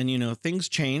travel. And, things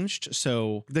changed.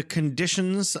 So the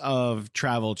conditions of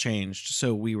travel changed.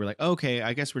 So we were like, okay,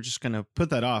 I guess we're just going to put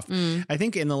that off. I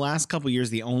think in the last couple of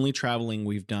years, the only traveling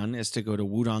we've done is to go to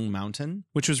Wudang Mountain,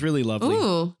 which was really lovely.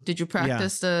 Ooh, did you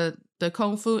practice the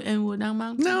Kung Fu in Wudang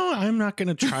Mountain? No, I'm not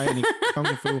going to try any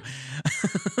Kung Fu.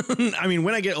 I mean,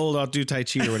 when I get old, I'll do Tai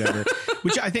Chi or whatever,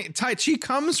 which I think Tai Chi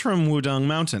comes from Wudang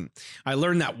Mountain. I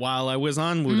learned that while I was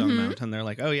on Wudang Mountain. They're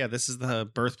like, oh, yeah, this is the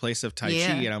birthplace of Tai Chi.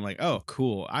 And I'm like, oh,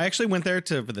 cool. I actually went there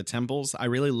for the temples. I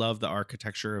really love the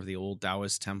architecture of the old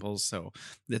Taoist temples. So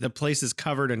the place is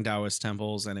covered in Taoist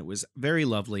temples, and it was very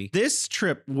lovely. This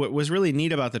trip, what was really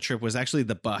neat about the trip was actually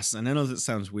the bus. And I know that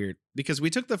sounds weird because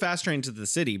we took the fast train to the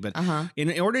city, but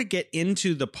in order to get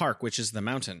into the park, which is the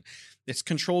mountain, it's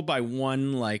controlled by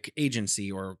one like agency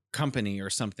or company or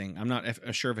something. I'm not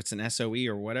sure if it's an SOE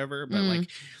or whatever, but like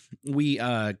we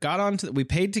we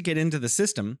paid to get into the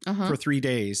system for 3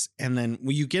 days. And then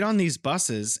you get on these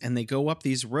buses and they go up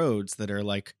these roads that are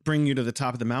like bring you to the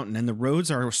top of the mountain. And the roads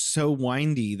are so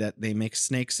windy that they make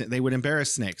snakes. They would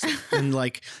embarrass snakes. And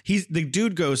like the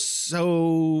dude goes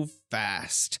so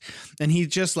fast, and he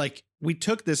just like, we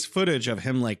took this footage of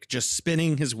him like just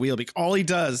spinning his wheel. All he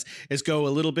does is go a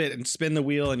little bit and spin the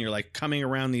wheel, and you're like coming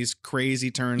around these crazy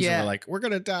turns. And we're like, we're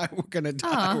going to die. We're going to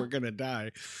die. We're going to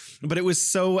die. But it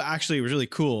was it was really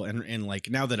cool. And like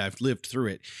now that I've lived through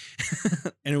it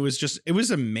and it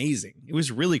was amazing. It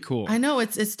was really cool. I know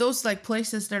it's those like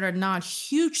places that are not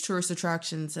huge tourist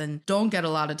attractions and don't get a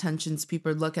lot of attention.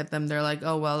 People look at them. They're like,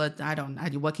 oh, well,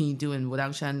 what can you do in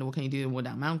Wudangshan? What can you do in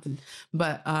Wudang Mountain?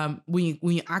 But when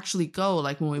you actually go,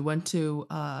 like when we went to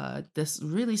this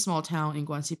really small town in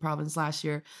Guangxi province last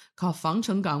year called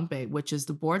Fangcheng Gangbei, which is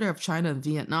the border of China and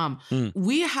Vietnam,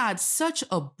 we had such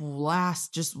a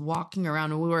blast just walking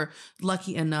around, and we were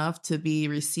lucky enough to be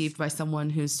received by someone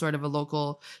who's sort of a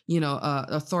local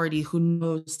authority who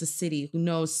knows the city, who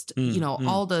knows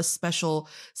all the special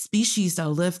species that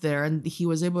live there, and he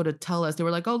was able to tell us. They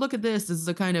were like, oh, look at this is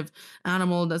the kind of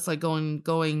animal that's like going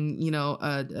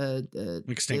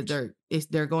extinct.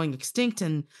 They're going extinct,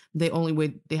 and there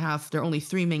are only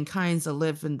 3 main kinds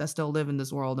that still live in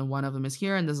this world, and one of them is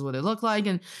here, and this is what they look like.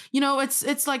 And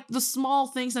it's like the small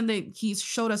things. And he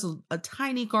showed us a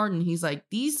tiny garden. He's like,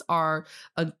 these are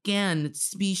again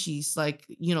species like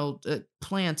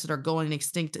plants that are going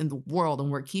extinct in the world, and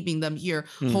we're keeping them here,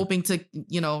 hoping to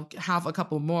have a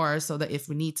couple more, so that if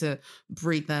we need to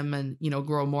breed them and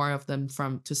grow more of them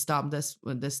to stop this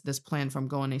plant from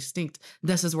going extinct,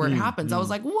 this is where it happens. I was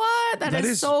like, what? That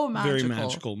is so magical. Very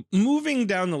magical. Moving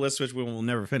down the list, which we will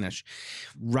never finish.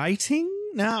 Writing?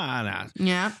 Nah.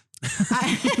 Yeah.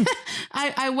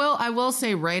 I, I will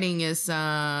say writing is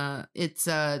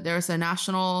there's a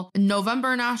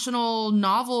November National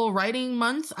Novel Writing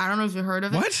Month. I don't know if you've heard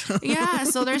of it. What? Yeah,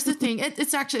 so there's the thing.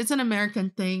 It's an American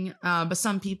thing, but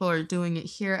some people are doing it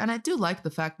here, and I do like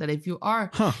the fact that if you are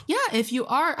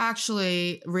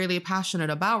actually really passionate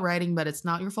about writing, but it's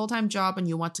not your full-time job, and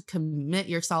you want to commit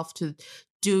yourself to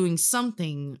doing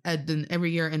something, and then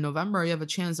every year in November you have a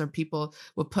chance where people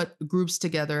will put groups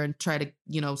together and try to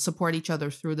support each other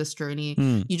through this journey.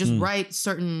 You just write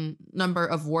certain number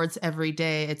of words every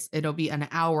day. It'll be an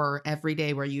hour every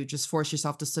day where you just force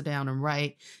yourself to sit down and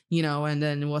write, and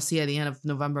then we'll see at the end of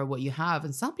November what you have.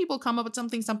 And some people come up with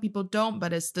something, some people don't,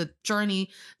 but it's the journey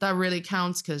that really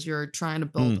counts, because you're trying to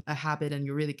build a habit, and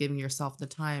you're really giving yourself the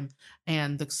time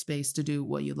and the space to do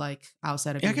what you like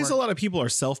outside of your I guess work. a lot of people are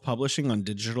self-publishing on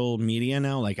digital media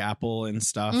now, like Apple and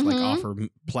stuff, like offer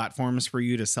platforms for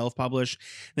you to self-publish.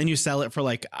 Then you sell it for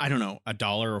like, I don't know,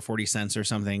 $1 or 40 cents or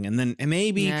something. And then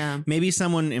maybe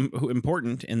someone who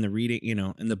important in the reading,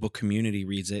 in the book community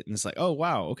reads it and it's like, oh,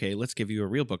 wow. Okay. Let's give you a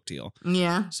real book deal.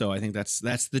 Yeah. So I think that's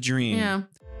the dream. Yeah.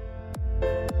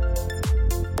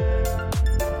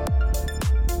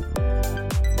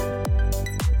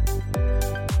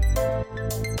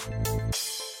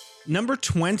 Number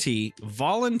 20,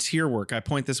 volunteer work. I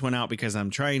point this one out because I'm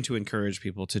trying to encourage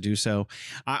people to do so.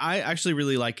 I actually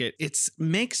really like it. It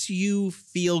makes you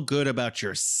feel good about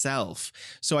yourself.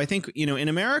 So I think, in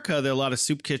America, there are a lot of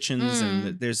soup kitchens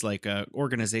and there's like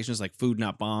organizations like Food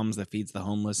Not Bombs that feeds the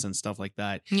homeless and stuff like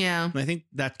that. Yeah. And I think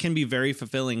that can be very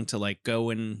fulfilling to like go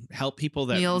and help people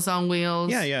that Meals on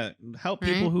Wheels. Yeah. Help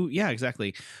people who,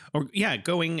 exactly. Or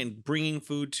going and bringing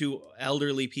food to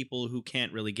elderly people who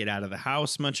can't really get out of the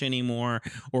house much anymore,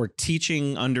 or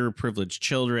teaching underprivileged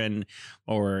children,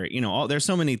 or there's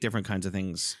so many different kinds of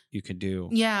things you could do.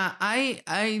 Yeah,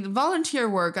 I volunteer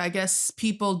work, I guess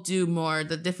people do more.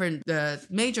 The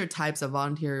major types of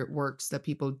volunteer works that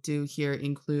people do here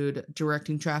include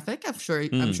directing traffic. I'm sure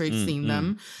you've seen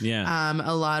them. Yeah.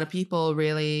 A lot of people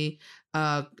really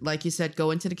like you said,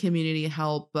 go into the community,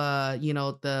 help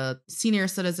the senior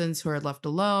citizens who are left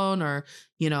alone, or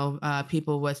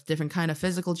people with different kind of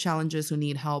physical challenges who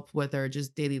need help with their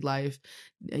just daily life,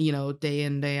 day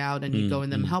in, day out, and you go in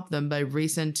them, help them. But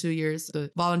recent 2 years,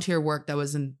 the volunteer work that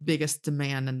was in biggest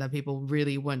demand and that people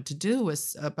really want to do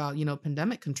was about,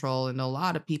 pandemic control. And a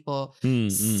lot of people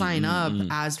sign up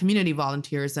as community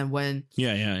volunteers. And when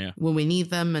we need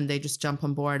them, and they just jump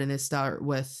on board, and they start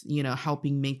with,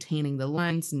 helping maintaining the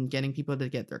lines and getting people to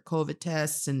get their COVID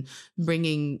tests and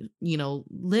bringing,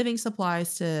 living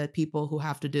supplies to people who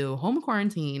have to do home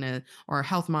quarantine or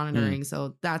health monitoring.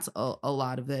 So that's a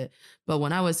lot of it. But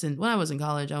when I was in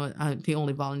college, the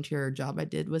only volunteer job I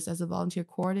did was as a volunteer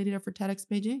coordinator for TEDx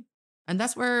Beijing. And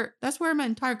that's where my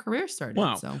entire career started.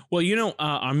 Wow. So. Well,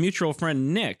 our mutual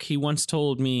friend Nick, he once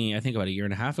told me, I think about a year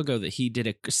and a half ago, that he did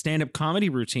a stand-up comedy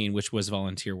routine, which was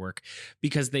volunteer work,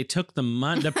 because they took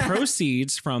the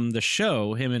proceeds from the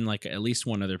show, him and like at least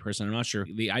one other person. I'm not sure.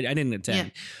 I didn't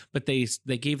attend, but they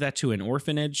gave that to an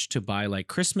orphanage to buy like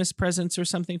Christmas presents or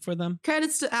something for them.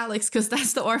 Credits to Alex, because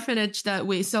that's the orphanage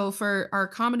so for our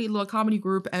little comedy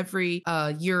group, every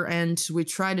year end, we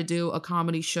try to do a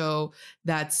comedy show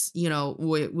that's,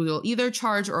 we'll either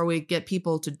charge or we get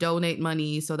people to donate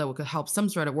money so that we could help some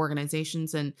sort of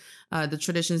organizations. And the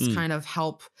traditions kind of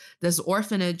help this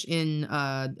orphanage in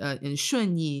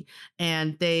Shunyi,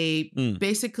 and they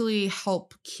basically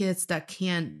help kids that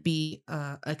can't be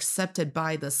accepted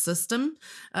by the system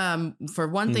for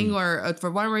one thing or for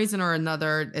one reason or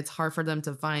another. It's hard for them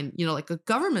to find, like a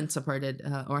government supported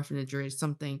orphanage or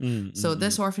something. So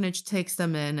this orphanage takes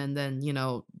them in and then,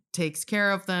 takes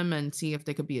care of them and see if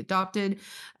they could be adopted.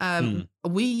 I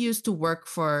used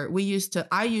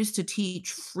to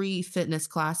teach free fitness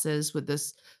classes with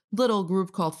this little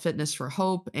group called Fitness for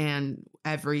Hope. And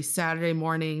every Saturday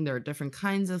morning, there are different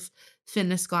kinds of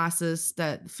fitness classes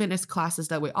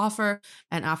that we offer.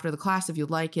 And after the class, if you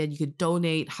like it, you could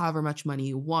donate however much money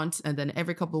you want. And then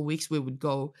every couple of weeks, we would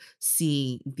go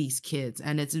see these kids.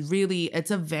 And it's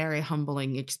a very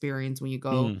humbling experience when you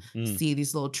go see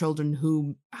these little children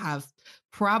who have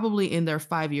probably in their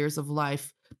 5 years of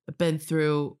life been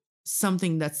through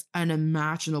something that's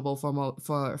unimaginable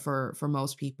for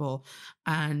most people,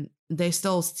 and they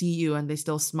still see you and they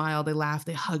still smile, they laugh,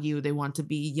 they hug you, they want to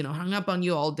be hung up on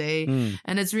you all day.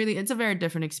 And it's a very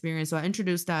different experience. So I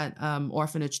introduced that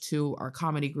orphanage to our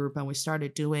comedy group, and we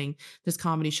started doing this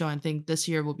comedy show. I think this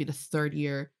year will be the third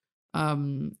year.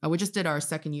 We just did our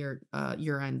second year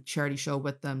end charity show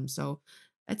with them. So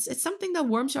it's something that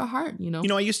warms your heart, you know. You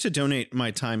know, I used to donate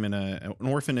my time in an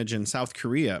orphanage in South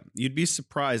Korea. You'd be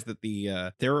surprised that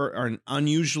there are an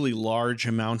unusually large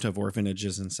amount of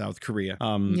orphanages in South Korea.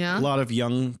 Yeah. A lot of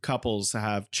young couples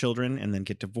have children and then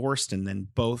get divorced, and then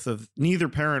neither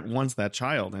parent wants that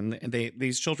child, and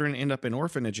these children end up in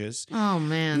orphanages. Oh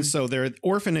man. And so there are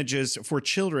orphanages for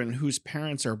children whose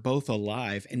parents are both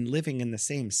alive and living in the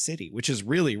same city, which is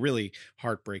really, really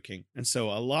heartbreaking. And so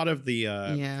a lot of the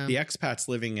expats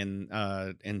living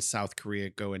in South Korea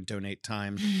go and donate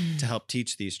time to help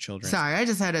teach these children. Sorry, I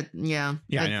just had a I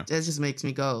know. It just makes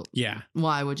me go, Yeah.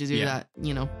 why would you do that?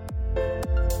 You know.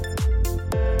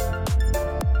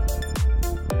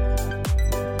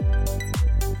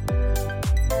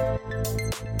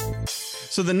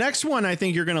 So the next one I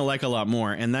think you're going to like a lot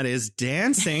more, and that is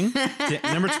dancing.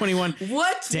 Number 21.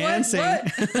 What? Dancing.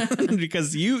 What?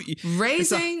 Because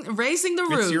raising the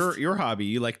roof. It's your hobby.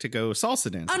 You like to go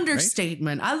salsa dancing.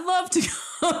 Understatement. Right? I love to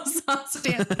go salsa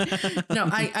dancing. No,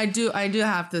 I do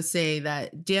have to say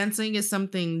that dancing is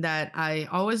something that I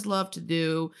always love to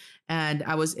do. And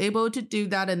I was able to do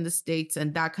that in the States,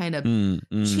 and that kind of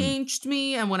changed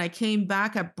me. And when I came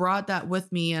back, I brought that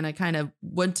with me, and I kind of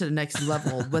went to the next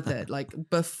level with it. Like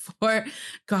before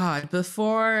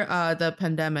the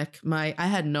pandemic, I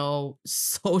had no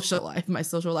social life. My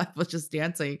social life was just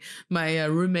dancing. My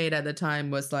roommate at the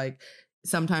time was like,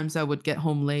 sometimes I would get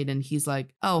home late and he's like,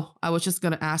 oh, I was just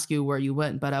going to ask you where you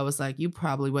went. But I was like, you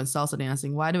probably went salsa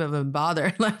dancing. Why do I even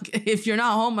bother? Like, if you're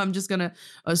not home, I'm just going to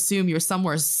assume you're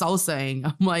somewhere salsaing.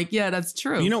 I'm like, yeah, that's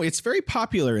true. You know, it's very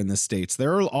popular in the States.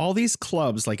 There are all these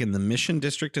clubs like in the Mission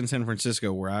District in San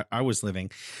Francisco where I was living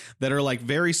that are like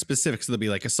very specific. So there'll be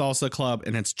like a salsa club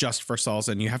and it's just for salsa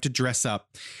and you have to dress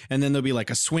up. And then there'll be like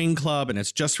a swing club and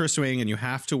it's just for swing and you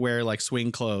have to wear like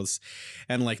swing clothes.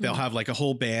 And like they'll have like a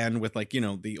whole band with like, you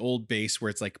know, the old bass where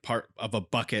it's like part of a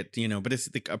bucket, you know, but it's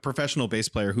a professional bass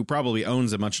player who probably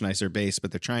owns a much nicer bass,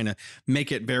 but they're trying to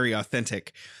make it very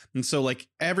authentic. And so like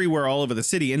everywhere all over the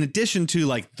city, in addition to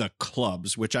like the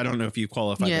clubs, which I don't know if you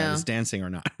qualify that as dancing or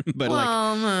not, but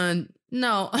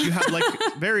no, you have like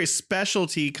very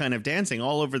specialty kind of dancing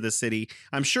all over the city.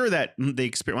 I'm sure that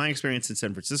my experience in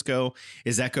San Francisco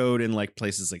is echoed in like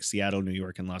places like Seattle, New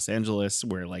York, and Los Angeles,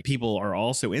 where like people are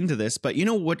also into this. But you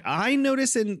know what I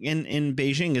notice in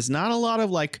Beijing is not a lot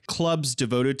of like clubs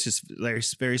devoted to very,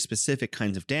 very specific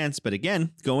kinds of dance. But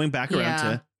again, going back around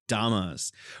to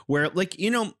damas, where like,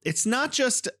 you know, it's not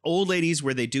just old ladies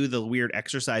where they do the weird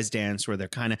exercise dance where they're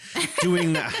kind of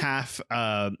doing the half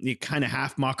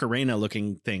Macarena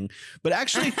looking thing, but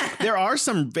actually there are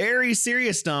some very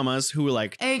serious damas who are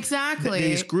like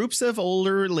these groups of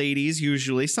older ladies,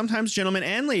 usually sometimes gentlemen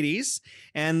and ladies,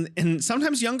 and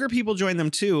sometimes younger people join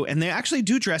them too, and they actually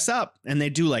do dress up and they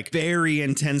do like very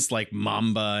intense like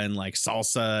mamba and like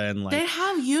salsa and like they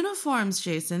have uniforms,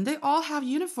 Jason. They all have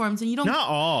uniforms, and you don't not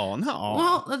all.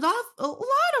 Well, a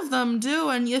lot of them do,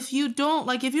 and if you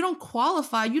don't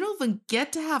qualify, you don't even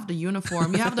get to have the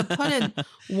uniform. You have to put in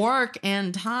work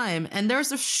and time. And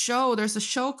there's a show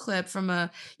clip from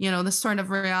this sort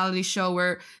of reality show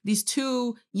where these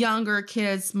two younger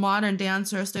kids, modern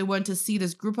dancers, they went to see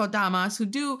this group of damas who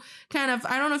do kind of,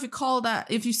 I don't know if you call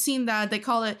that, if you've seen that, they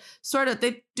call it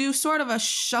they do sort of a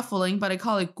shuffling, but I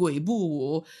call it 鬼步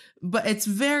舞. But it's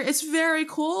very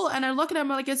cool. And I look at them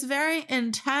like it's very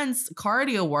intense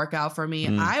cardio workout for me.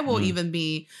 I will even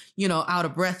be, out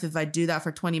of breath if I do that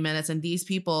for 20 minutes. And these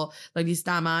people, like these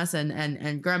damas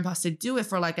and grandpas, they do it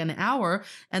for like an hour.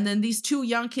 And then these two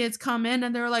young kids come in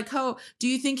and they're like, oh, do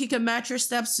you think you can match your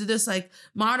steps to this like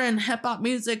modern hip hop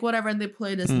music, whatever? And they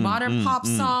play this modern pop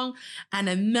song and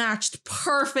it matched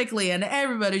perfectly. And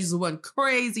everybody just went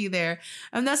crazy there.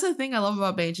 And that's the thing I love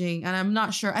about Beijing. And I'm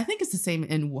not sure. I think it's the same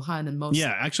in Wuhan.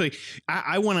 Yeah, actually,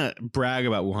 I want to brag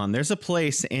about Wuhan. There's a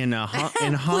place in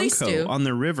Hankou on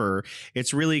the river.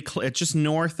 It's really it's just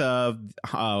north of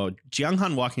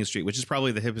Jianghan Walking Street, which is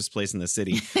probably the hippest place in the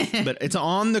city. But it's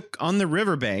on the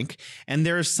riverbank, and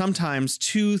there's sometimes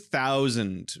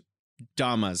 2,000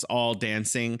 damas all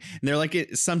dancing, and they're like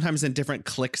sometimes in different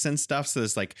cliques and stuff. So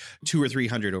there's like 200 or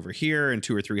 300 over here and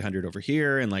 200 or 300 over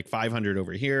here and like 500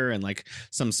 over here and like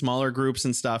some smaller groups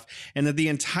and stuff. And that the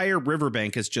entire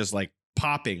riverbank is just like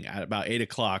popping at about 8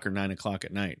 o'clock or 9 o'clock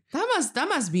at night. That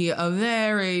must be a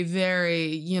very,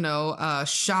 very,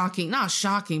 shocking, not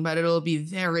shocking, but it'll be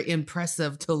very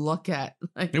impressive to look at.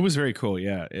 Like, it was very cool.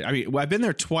 Yeah. I mean, I've been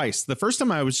there twice. The first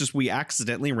time we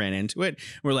accidentally ran into it.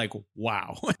 We're like,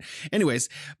 wow. Anyways,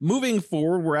 moving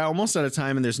forward, we're almost out of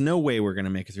time and there's no way we're going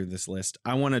to make it through this list.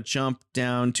 I want to jump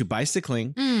down to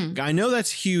bicycling. I know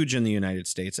that's huge in the United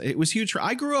States. It was huge.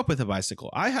 I grew up with a bicycle.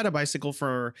 I had a bicycle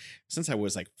since I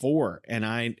was like 4, and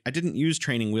I didn't use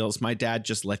training wheels. My dad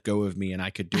just let go of me and I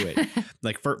could do it.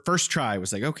 Like first try, I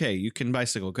was like, okay, you can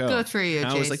bicycle, go. Good for you, and I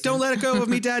Jason. was like, don't let it go of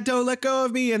me, Dad. Don't let go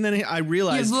of me. And then I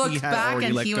realized he had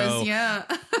already let go.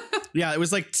 Yeah, it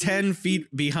was like 10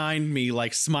 feet behind me,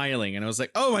 like smiling. And I was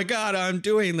like, oh my God, I'm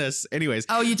doing this. Anyways.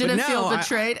 Oh, you didn't feel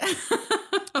betrayed?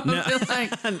 No,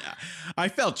 I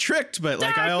felt tricked, but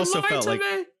like I also felt like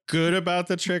good about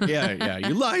the trick. Yeah.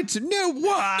 You lied to me.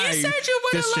 Why? You said you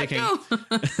wouldn't let go.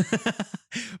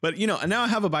 But now I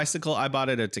have a bicycle. I bought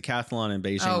it at Decathlon in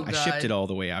Beijing. Oh, I shipped it all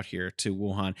the way out here to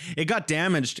Wuhan. It got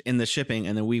damaged in the shipping,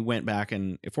 and then we went back,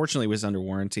 and fortunately it was under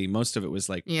warranty. Most of it was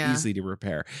like easy to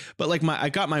repair. But like I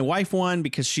got my wife one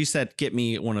because she said get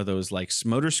me one of those like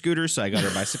motor scooters, so I got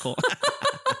her bicycle.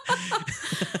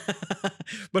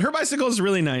 But her bicycle is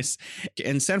really nice.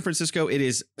 In San Francisco, it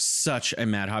is such a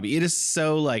mad hobby. It is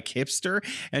so like hipster.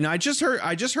 And I just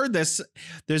heard this.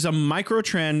 There's a micro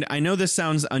trend. I know this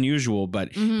sounds unusual,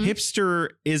 but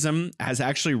hipsterism has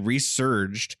actually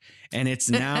resurged. And it's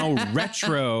now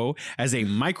retro as a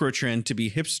micro trend to be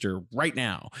hipster right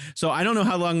now. So I don't know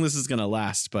how long this is going to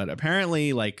last, but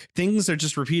apparently like things are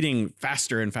just repeating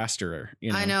faster and faster.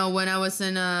 I know when I was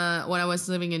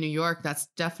living in New York, that's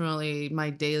definitely my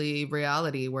daily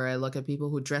reality where I look at people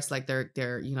who dress like they're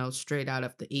straight out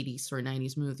of the 80s or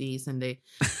 90s movies, and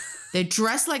they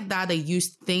dress like that. They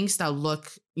use things that look,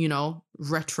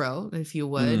 retro, if you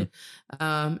would.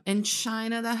 In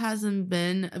China, that hasn't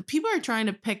been. People are trying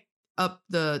to pick up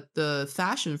the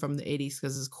fashion from the 80s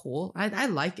because it's cool. I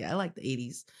like it. I like the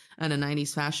 80s and the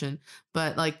 90s fashion.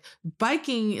 But like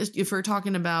biking, if we're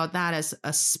talking about that as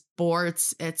a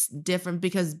sports, it's different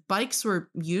because bikes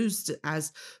were used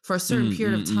for a certain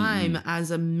period of time as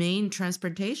a main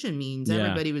transportation means. Yeah.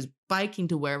 Everybody was biking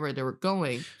to wherever they were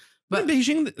going. But in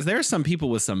Beijing, there are some people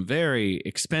with some very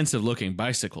expensive looking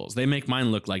bicycles. They make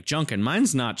mine look like junk, and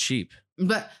mine's not cheap.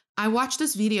 But I watched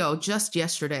this video just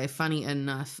yesterday, funny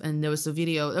enough, and there was a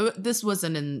video. This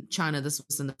wasn't in China. This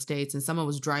was in the States, and someone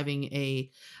was driving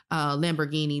a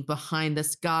Lamborghini behind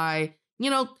this guy.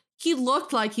 He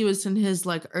looked like he was in his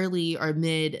like early or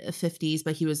mid 50s,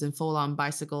 but he was in full on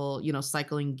bicycle,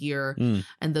 cycling gear.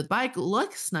 And the bike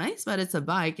looks nice, but it's a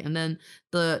bike. And then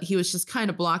he was just kind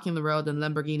of blocking the road, and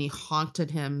Lamborghini honked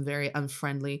at him very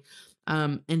unfriendly.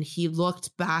 And he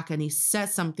looked back and he said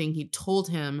something. He told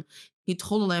a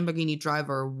Lamborghini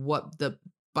driver what the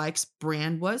bike's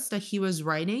brand was that he was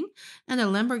riding, and the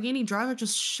Lamborghini driver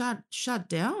just shut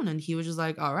down, and he was just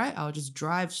like, all right, I'll just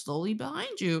drive slowly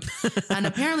behind you. And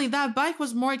apparently that bike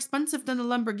was more expensive than the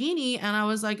Lamborghini, and I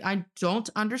was like, I don't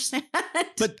understand.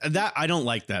 But that I don't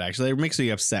like that, actually. It makes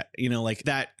me upset. Like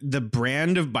that the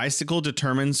brand of bicycle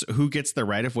determines who gets the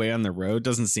right of way on the road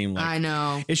doesn't seem like. I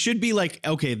know. It should be like,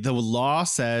 okay, the law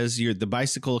says the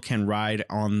bicycle can ride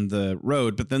on the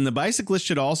road, but then the bicyclist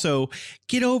should also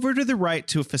get over to the right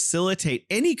to facilitate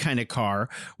any kind of car,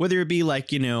 whether it be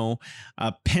like,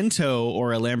 a Pinto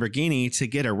or a Lamborghini, to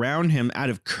get around him out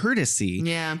of courtesy.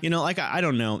 Yeah. Like, I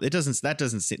don't know.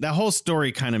 That whole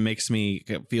story kind of makes me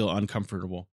feel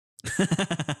uncomfortable.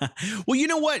 Well, you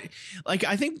know what? Like,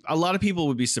 I think a lot of people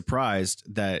would be surprised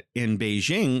that in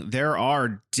Beijing, there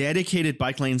are dedicated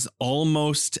bike lanes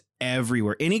almost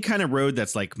everywhere. Any kind of road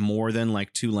that's like more than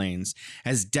like 2 lanes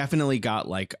has definitely got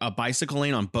like a bicycle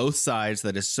lane on both sides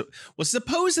that was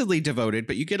supposedly devoted,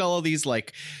 but you get all of these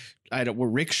like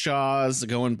rickshaws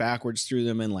going backwards through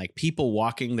them and like people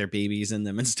walking their babies in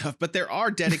them and stuff. But there are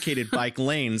dedicated bike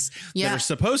lanes that are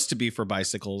supposed to be for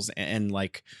bicycles and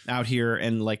like out here,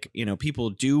 and like,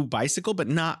 people do bicycle, but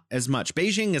not as much.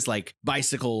 Beijing is like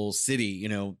bicycle city,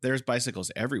 there's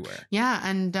bicycles everywhere. Yeah.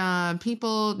 And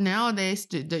people nowadays,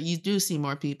 you do see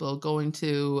more people going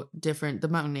to the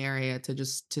mountain area to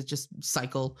just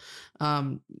cycle.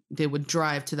 They would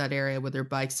drive to that area with their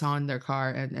bikes on their car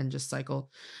and just cycle.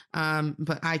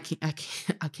 But I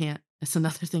can't. It's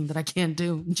another thing that I can't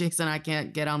do. Jason, I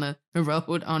can't get on a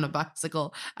road on a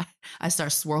bicycle. I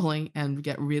start swirling and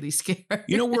get really scared.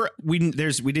 You know, we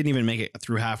didn't even make it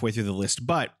through halfway through the list,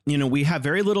 but you know, we have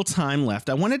very little time left.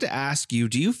 I wanted to ask you,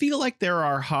 do you feel like there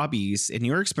are hobbies in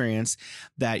your experience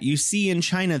that you see in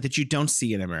China that you don't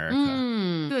see in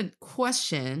America? Good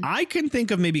question. I can think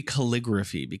of maybe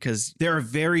calligraphy, because there are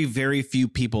very, very few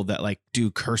people that like do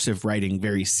cursive writing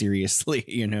very seriously,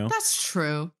 you know? That's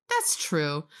true. That's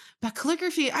true. But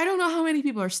calligraphy, I don't know how many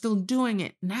people are still doing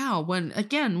it now. When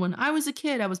I was a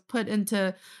kid, I was put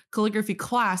into calligraphy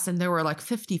class and there were like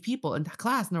 50 people in that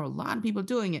class and there were a lot of people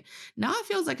doing it. Now it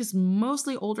feels like it's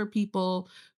mostly older people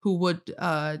who would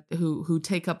who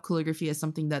take up calligraphy as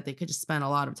something that they could just spend a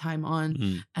lot of time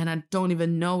on. And I don't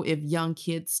even know if young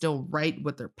kids still write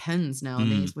with their pens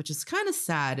nowadays, which is kind of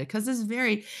sad because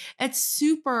it's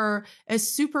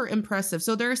super impressive.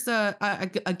 So there's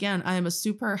again, I am a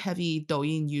super heavy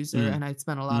Douyin user and I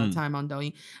spend a lot of time on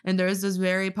Douyin. And there's this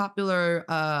very popular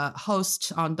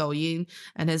host on Douyin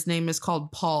and his name is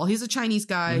called Paul. He's a Chinese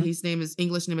guy. His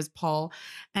English name is Paul.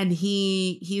 And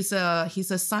he's a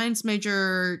science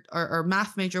major or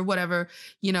math major, whatever,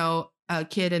 you know,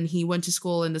 kid, and he went to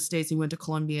school in the States. He went to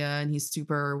Columbia and he's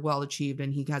super well achieved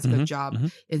and he has a good job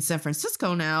in San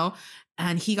Francisco now.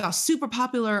 And he got super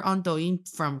popular on Douyin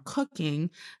from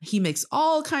cooking. He makes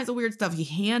all kinds of weird stuff. He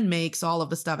hand makes all of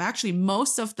the stuff. Actually,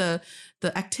 most of the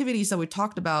activities that we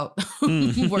talked about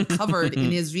were covered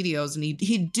in his videos. And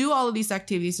he'd do all of these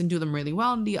activities and do them really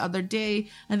well. And the other day,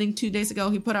 I think 2 days ago,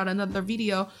 he put out another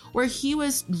video where he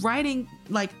was writing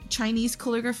like Chinese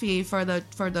calligraphy for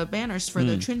the banners for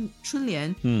the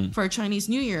Chunlian for Chinese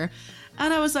New Year.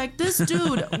 And I was like, this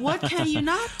dude, what can you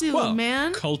not do,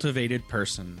 man? Cultivated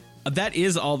person. That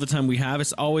is all the time we have.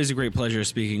 It's always a great pleasure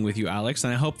speaking with you, Alex,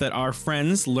 and I hope that our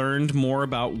friends learned more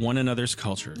about one another's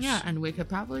cultures. Yeah, and we could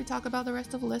probably talk about the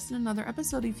rest of the list in another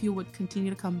episode if you would continue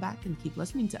to come back and keep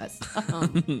listening to us. All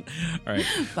right.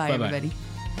 Bye, everybody.